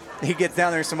hard. He gets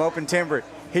down there in some open timber.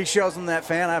 He shows them that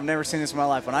fan. I've never seen this in my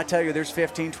life. When I tell you there's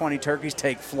 15, 20 turkeys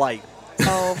take flight.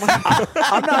 Oh, my.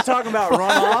 I'm not talking about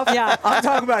runoff. Yeah. I'm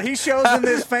talking about he shows them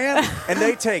this fan, and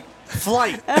they take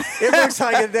flight. It looks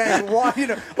like a dang,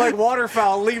 like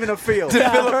waterfowl leaving a field.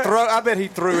 I bet he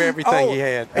threw everything he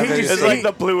had. It's like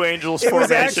the Blue Angels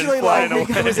formation flying away.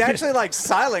 It was actually like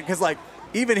silent because like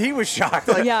even he was shocked.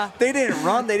 Like they didn't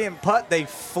run, they didn't putt, they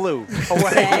flew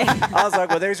away. I was like,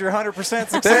 well, there's your 100%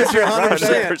 success. There's your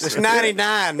 100%. Right It's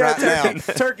 99 right now.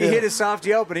 Turkey hit his soft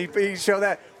yelp, and he showed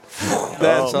that.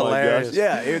 That's hilarious.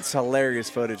 Yeah, it's hilarious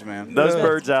footage, man. Those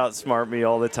birds outsmart me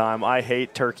all the time. I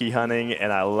hate turkey hunting,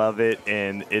 and I love it,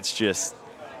 and it's just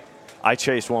I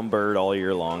chased one bird all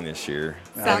year long this year.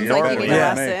 Sounds like you need a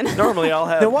lesson. Normally I'll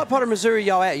have. Now, what part of Missouri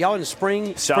y'all at? Y'all in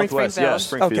Southwest, Springfield.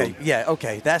 Springfield. Okay,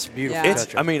 okay, that's beautiful. Yeah.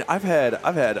 I mean, I've had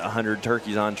 100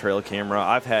 turkeys on trail camera.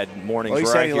 I've had mornings Well, he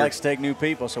where said I he hear, likes to take new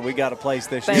people, so we got a place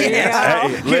this There year. you go.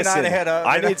 Hey, listen, ahead of,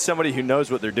 I need somebody who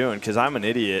knows what they're doing because I'm an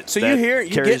idiot. So that you hear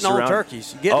you carries getting on around-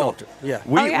 turkeys? You getting on yeah.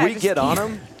 We get on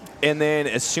them, and then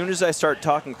as soon as I start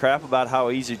talking crap about how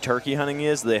easy turkey hunting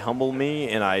is, they humble me,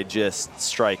 and I just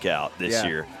strike out this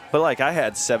year. But, like, I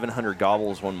had 700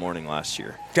 gobbles one morning last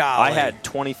year. Golly. I had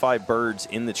 25 birds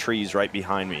in the trees right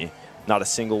behind me. Not a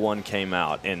single one came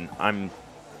out, and I'm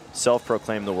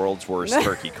self-proclaimed the world's worst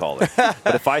turkey caller.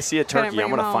 But if I see a turkey, I'm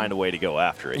going to find a way to go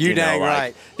after it. You dang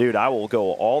right. Dude, I will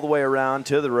go all the way around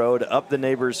to the road, up the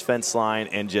neighbor's fence line,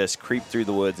 and just creep through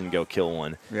the woods and go kill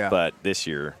one. Yeah. But this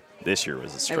year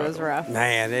was a struggle. It was rough.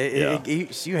 Man,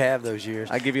 you have those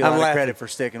years. I give you a lot of credit for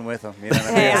sticking with them. You know what I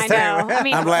mean? Hey, I know. I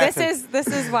mean, this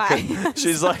is why.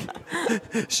 She's like,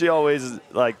 she always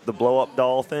like the blow up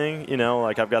doll thing, you know,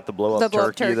 like I've got the blow up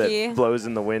turkey that blows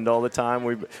in the wind all the time.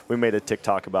 We made a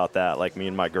TikTok about that, like me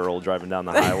and my girl driving down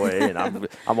the highway, and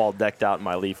I'm all decked out in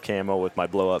my leaf camo with my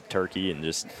blow up turkey and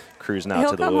just cruising out to the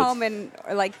woods. He'll come home and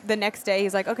like the next day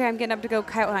he's like, okay, I'm getting up to go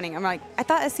coyote hunting. I'm like, I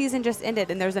thought a season just ended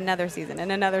and there's another season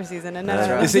and another season,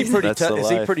 another. Is he pretty tough? Is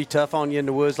he pretty tough on you in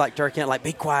the woods, like turkey hunting? Like,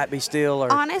 be quiet, be still,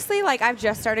 or honestly, like I've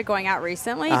just started going out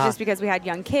recently, just because we had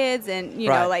young kids, and you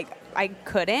know, like I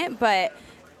couldn't, but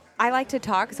I like to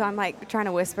talk, so I'm like trying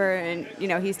to whisper, and you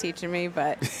know, he's teaching me,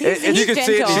 but he's you can gentle.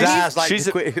 see it in his eyes. Like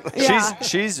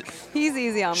she's he's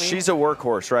easy on me. She's a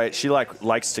workhorse, right? She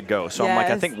likes to go. So I'm like,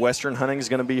 I think Western hunting is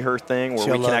going to be her thing,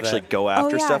 where we can actually go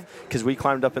after stuff. Because we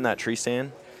climbed up in that tree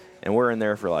stand, and we're in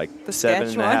there for like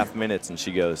 7.5 minutes, and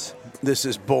she goes, "This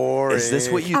is boring. Is this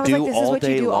what you do all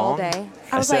day long?"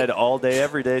 I said all day,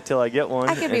 every day till I get one.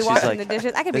 I could be washing the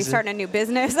dishes. I could be starting a new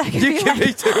business. I could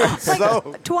be doing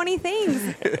so 20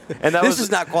 things. And this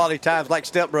is not quality time. Like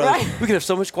Step Brothers, we can have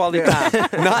so much quality time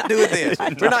not doing this.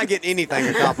 We're not getting anything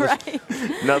accomplished.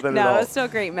 Nothing at all. No, it's still a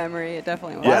great memory. It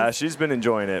definitely was. Yeah, she's been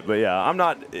enjoying it. But yeah, I'm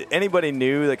not anybody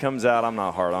new that comes out. I'm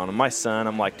not hard on him. My son,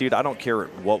 I'm like, dude, I don't care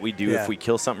what we do if we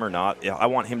kill something or not. I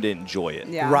want him to enjoy it.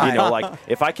 Yeah. Right. You know, like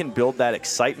if I can build that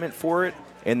excitement for it,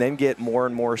 and then get more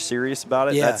and more serious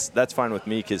about it, that's fine with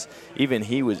me, because even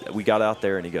we got out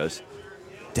there and he goes,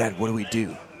 Dad, what do we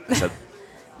do? I said,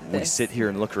 we sit here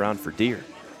and look around for deer.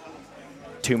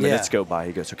 2 minutes go by.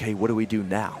 He goes, okay, what do we do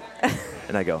now?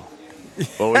 And I go,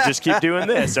 well, we just keep doing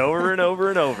this over and over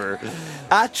and over.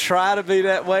 I try to be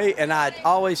that way, and I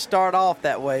always start off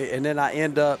that way, and then I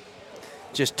end up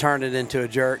just turning into a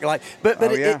jerk. Like, but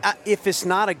if it's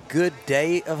not a good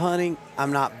day of hunting,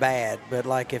 I'm not bad. But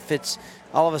like if it's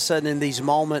all of a sudden in these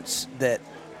moments that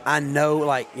I know,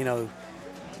 like, you know,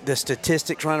 the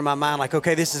statistics run in my mind, like,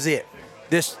 okay, this is it.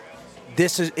 This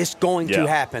is, it's going to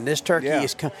happen. This turkey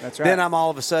is coming. That's right. Then I'm all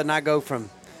of a sudden, I go from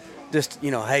just, you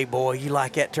know, hey, boy, you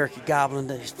like that turkey gobbling?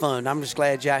 It's fun. I'm just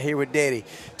glad you're out here with Daddy.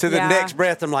 To the next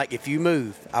breath, I'm like, if you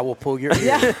move, I will pull your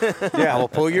ear. I will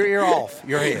pull your ear off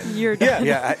your head. You're done.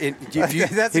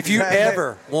 If you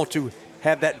ever want to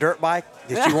have that dirt bike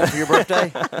that you want for your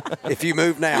birthday? If you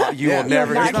move now, you will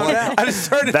never get one. I just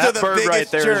turned into that the bird right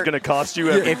there jerk. is going to cost you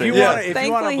everything. If you want to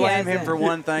Thankfully, he blame him hasn't. for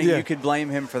one thing, you could blame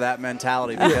him for that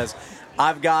mentality because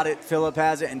I've got it, Philip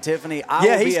has it, and Tiffany, I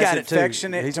will he's be got as it too.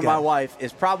 affectionate He's to got my it. wife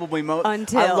is probably most.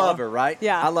 Until. I love her, right?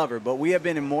 Yeah. I love her, but we have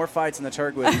been in more fights in the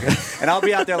turkey with her, and I'll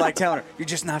be out there like telling her, "You're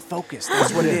just not focused.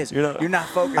 That's what it is. You're not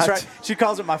focused." Right? She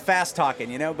calls it my fast talking,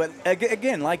 you know. But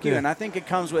again, like you, and I think it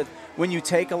comes with when you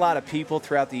take a lot of people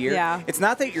throughout the year. Yeah. It's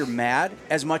not that you're mad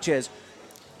as much as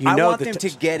You I know want the them t-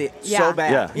 to get it Yeah. so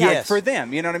bad. Yeah. Like, Yes. for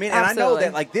them, you know what I mean? And I know Absolutely.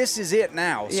 that like this is it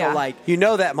now. Yeah. So like You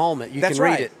know that moment. You that's can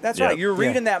right. read it. That's Yeah. right. You're Yeah.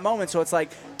 reading that moment. So it's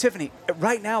like, Tiffany,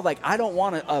 right now, like I don't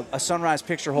want a sunrise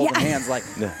picture holding hands. Like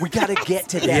we got to get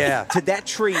to that to that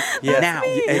tree now.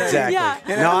 Exactly. Yeah.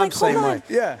 No, I'm like, the same hold way. on.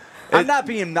 Yeah. I'm not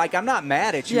being like I'm not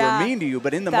mad at you Yeah. or mean to you,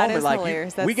 but in the That moment, is like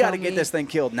hilarious. we That's got to so get mean. this thing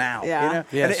killed now. Yeah. You know?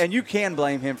 Yes. And you can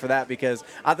blame him for that because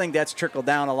I think that's trickled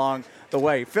down along the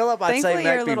way. Philip, I'd Thankfully, say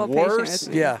you're might a be little patient worse.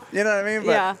 with me. Yeah. You know what I mean?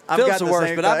 But Yeah. I've Phil's got the the worst,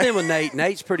 same but I've thing. been with Nate.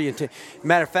 Nate's pretty intense.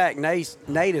 Matter of fact,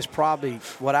 Nate is probably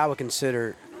what I would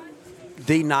consider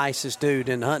the nicest dude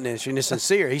in the hunting industry, and it's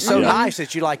sincere. He's so nice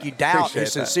that you doubt Appreciate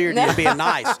his that. sincerity of being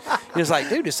nice. And it's like,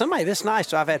 dude, is somebody this nice?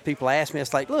 So I've had people ask me,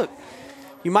 it's like, look,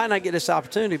 you might not get this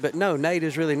opportunity, but no, Nate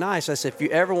is really nice. I said, if you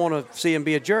ever want to see him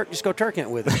be a jerk, just go turkey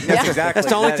hunting with him. That's exactly.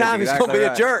 That's the only that is time he's going to be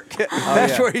exactly a right. jerk.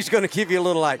 That's yeah. where he's going to give you a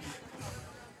little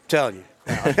telling you.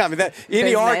 I mean, any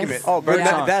Business. argument. Oh, bird that-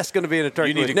 song. that's going to be in a turkey.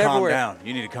 You need to Never calm wear- down.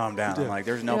 You need to calm down. I'm like,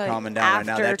 there's no You're like, calming down right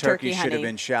now. after That turkey turkey should have hunting.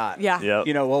 been shot. Yeah. Yep.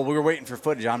 You know, well, we were waiting for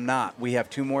footage. I'm not. We have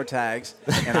 2 more tags,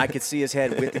 and I could see his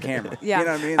head with the camera. Yeah. You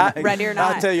know what I mean? I- Like, Ready or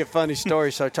not. I'll tell you a funny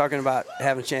story. So talking about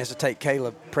having a chance to take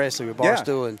Caleb Presley with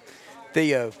Barstool and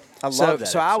Theo. I love that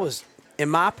So I episode. was, in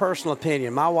my personal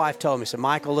opinion, my wife told me, said,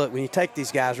 Michael, look, when you take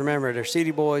these guys, remember, they're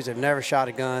city boys. They've never shot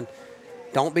a gun.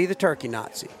 Don't be the turkey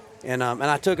Nazi. And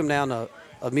I took them down to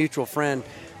a mutual friend.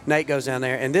 Nate goes down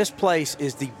there, and this place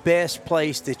is the best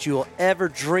place that you'll ever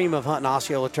dream of hunting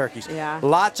Osceola turkeys. Yeah.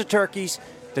 Lots of turkeys.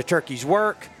 The turkeys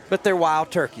work, but they're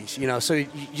wild turkeys, so you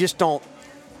just don't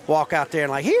walk out there and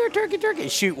like, here, turkey,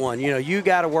 and shoot one. You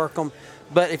got to work them.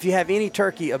 But if you have any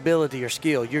turkey ability or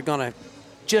skill, you're going to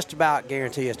just about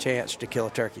guarantee a chance to kill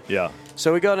a turkey. Yeah.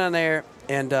 So we go down there,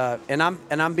 and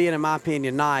I'm being, in my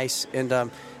opinion, nice. And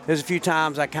there's a few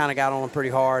times I kind of got on him pretty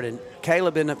hard, and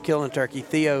Caleb ended up killing a turkey.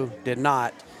 Theo did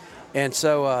not. And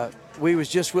so we was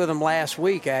just with him last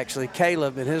week, actually.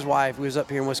 Caleb and his wife, we was up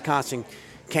here in Wisconsin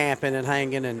camping and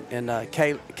hanging, and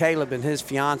Caleb and his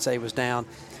fiance was down.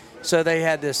 So they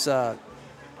had this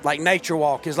nature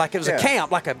walk. It was a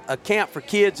camp, like a camp for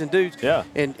kids and dudes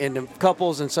and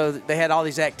couples. And so they had all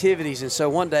these activities. And so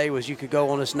one day was you could go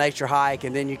on this nature hike,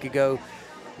 and then you could go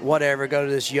go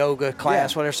to this yoga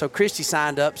class, whatever. So Christy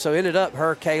signed up. So ended up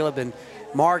her, Caleb, and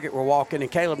Margaret were walking, and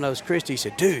Caleb knows Christy. He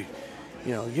said, dude,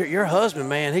 your husband,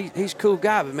 man, he's a cool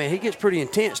guy, but man, he gets pretty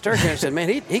intense turkey. I said, man,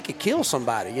 he could kill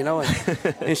somebody,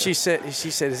 And she said,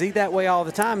 is he that way all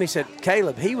the time? He said,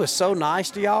 Caleb, he was so nice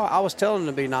to y'all. I was telling him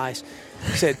to be nice.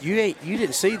 He said, you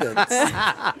didn't see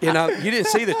the, you didn't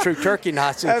see the true turkey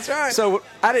Nazi. That's right. So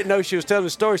I didn't know she was telling the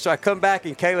story. So I come back,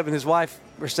 and Caleb and his wife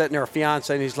were sitting there, her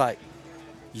fiance, and he's like,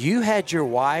 you had your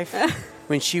wife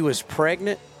when she was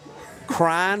pregnant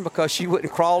crying because she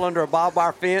wouldn't crawl under a barbed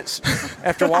wire fence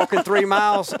after walking 3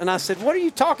 miles. And I said, what are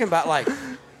you talking about? Like,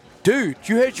 dude,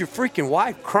 you had your freaking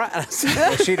wife crying. I said,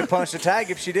 Well, she'd have punched a tag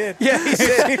if she did. yeah, he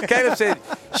said, Caleb said,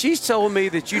 she's told me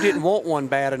that you didn't want one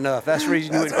bad enough. That's the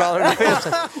reason you wouldn't crawl under the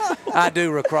fence. I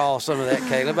do recall some of that,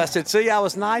 Caleb. I said, see, I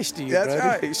was nice to you, That's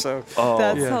brother. right. So,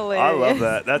 That's I hilarious. love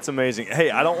that. That's amazing. Hey,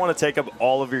 I don't want to take up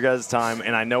all of your guys' time,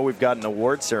 and I know we've got an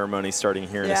award ceremony starting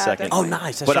here in a Yeah, second. definitely. oh,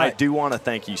 nice. That's But I right. do want to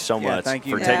thank you so much thank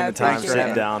you. for Yeah, taking the time, thanks for sitting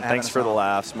having- down. having Thanks us for the on.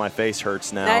 laughs. My face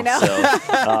hurts now. I know.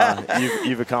 So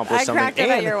you've accomplished I something. cracked up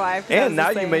at your wife, 'cause I And was now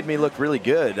the you same. made me look really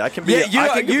good. I can be. Yeah,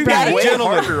 I can you be got a way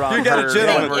gentleman. harder on You got a her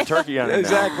gentleman. when we're turkey hunting. now.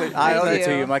 Exactly. I owe Thank it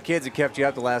to you. you. My kids have kept you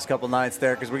up the last couple nights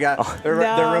there because we got their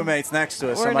No. roommates next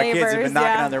to us. So We're my kids have neighbors, been knocking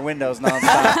yeah. on their windows nonstop.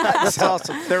 That's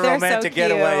awesome. Their They're romantic so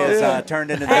getaway cute. has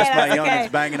turned into Hey, this. My that's youngins okay.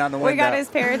 banging on the window. We got his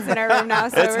parents in our room now,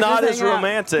 so It's we're not just as hanging out.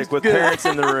 romantic with parents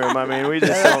in the room. I mean, we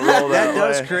just don't roll That that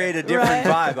does way. create a different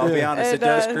Right. vibe. I'll be honest. It It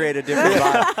does does. create a different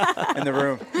vibe in the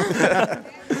room.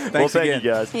 Thanks Well, thank again. you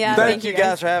guys. Yeah, Thank you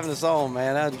guys for having us on,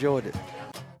 man. I enjoyed it.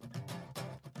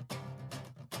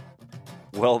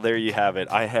 Well, there you have it.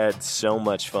 I had so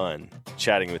much fun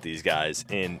chatting with these guys.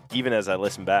 And even as I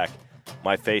listen back,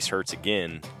 my face hurts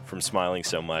again from smiling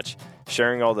so much.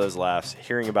 Sharing all those laughs,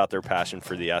 hearing about their passion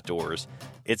for the outdoors,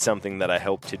 it's something that I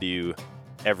hope to do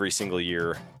every single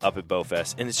year up at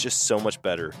BowFest. And it's just so much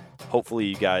better. Hopefully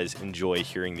you guys enjoy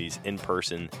hearing these in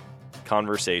person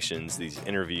conversations, these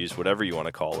interviews, whatever you want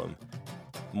to call them,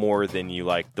 more than you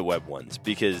like the web ones,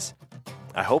 because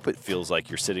I hope it feels like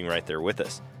you're sitting right there with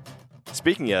us.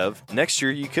 Speaking of, next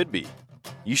year you could be.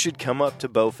 You should come up to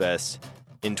BowFest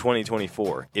in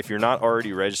 2024. If you're not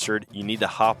already registered, you need to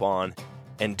hop on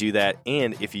and do that.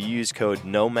 And if you use code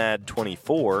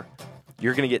NOMAD24,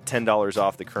 you're going to get $10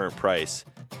 off the current price.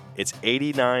 It's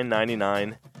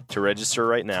 $89.99 to register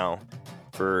right now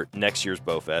for next year's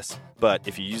BowFest. But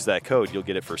if you use that code, you'll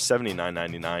get it for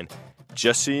 $79.99.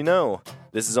 Just so you know,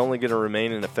 this is only going to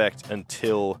remain in effect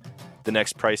until the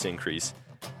next price increase.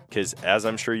 Because as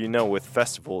I'm sure you know, with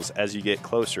festivals, as you get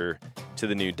closer to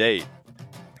the new date,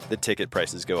 the ticket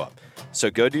prices go up. So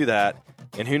go do that.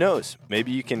 And who knows,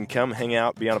 maybe you can come hang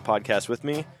out, be on a podcast with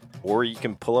me, or you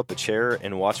can pull up a chair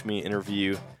and watch me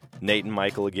interview Nate and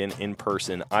Michael again in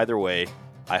person. Either way,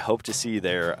 I hope to see you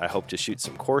there. I hope to shoot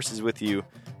some courses with you,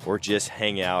 or just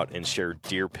hang out and share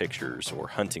deer pictures or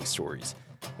hunting stories,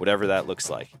 whatever that looks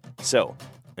like. So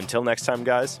until next time,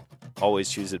 guys, always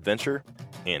choose adventure,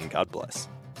 and God bless.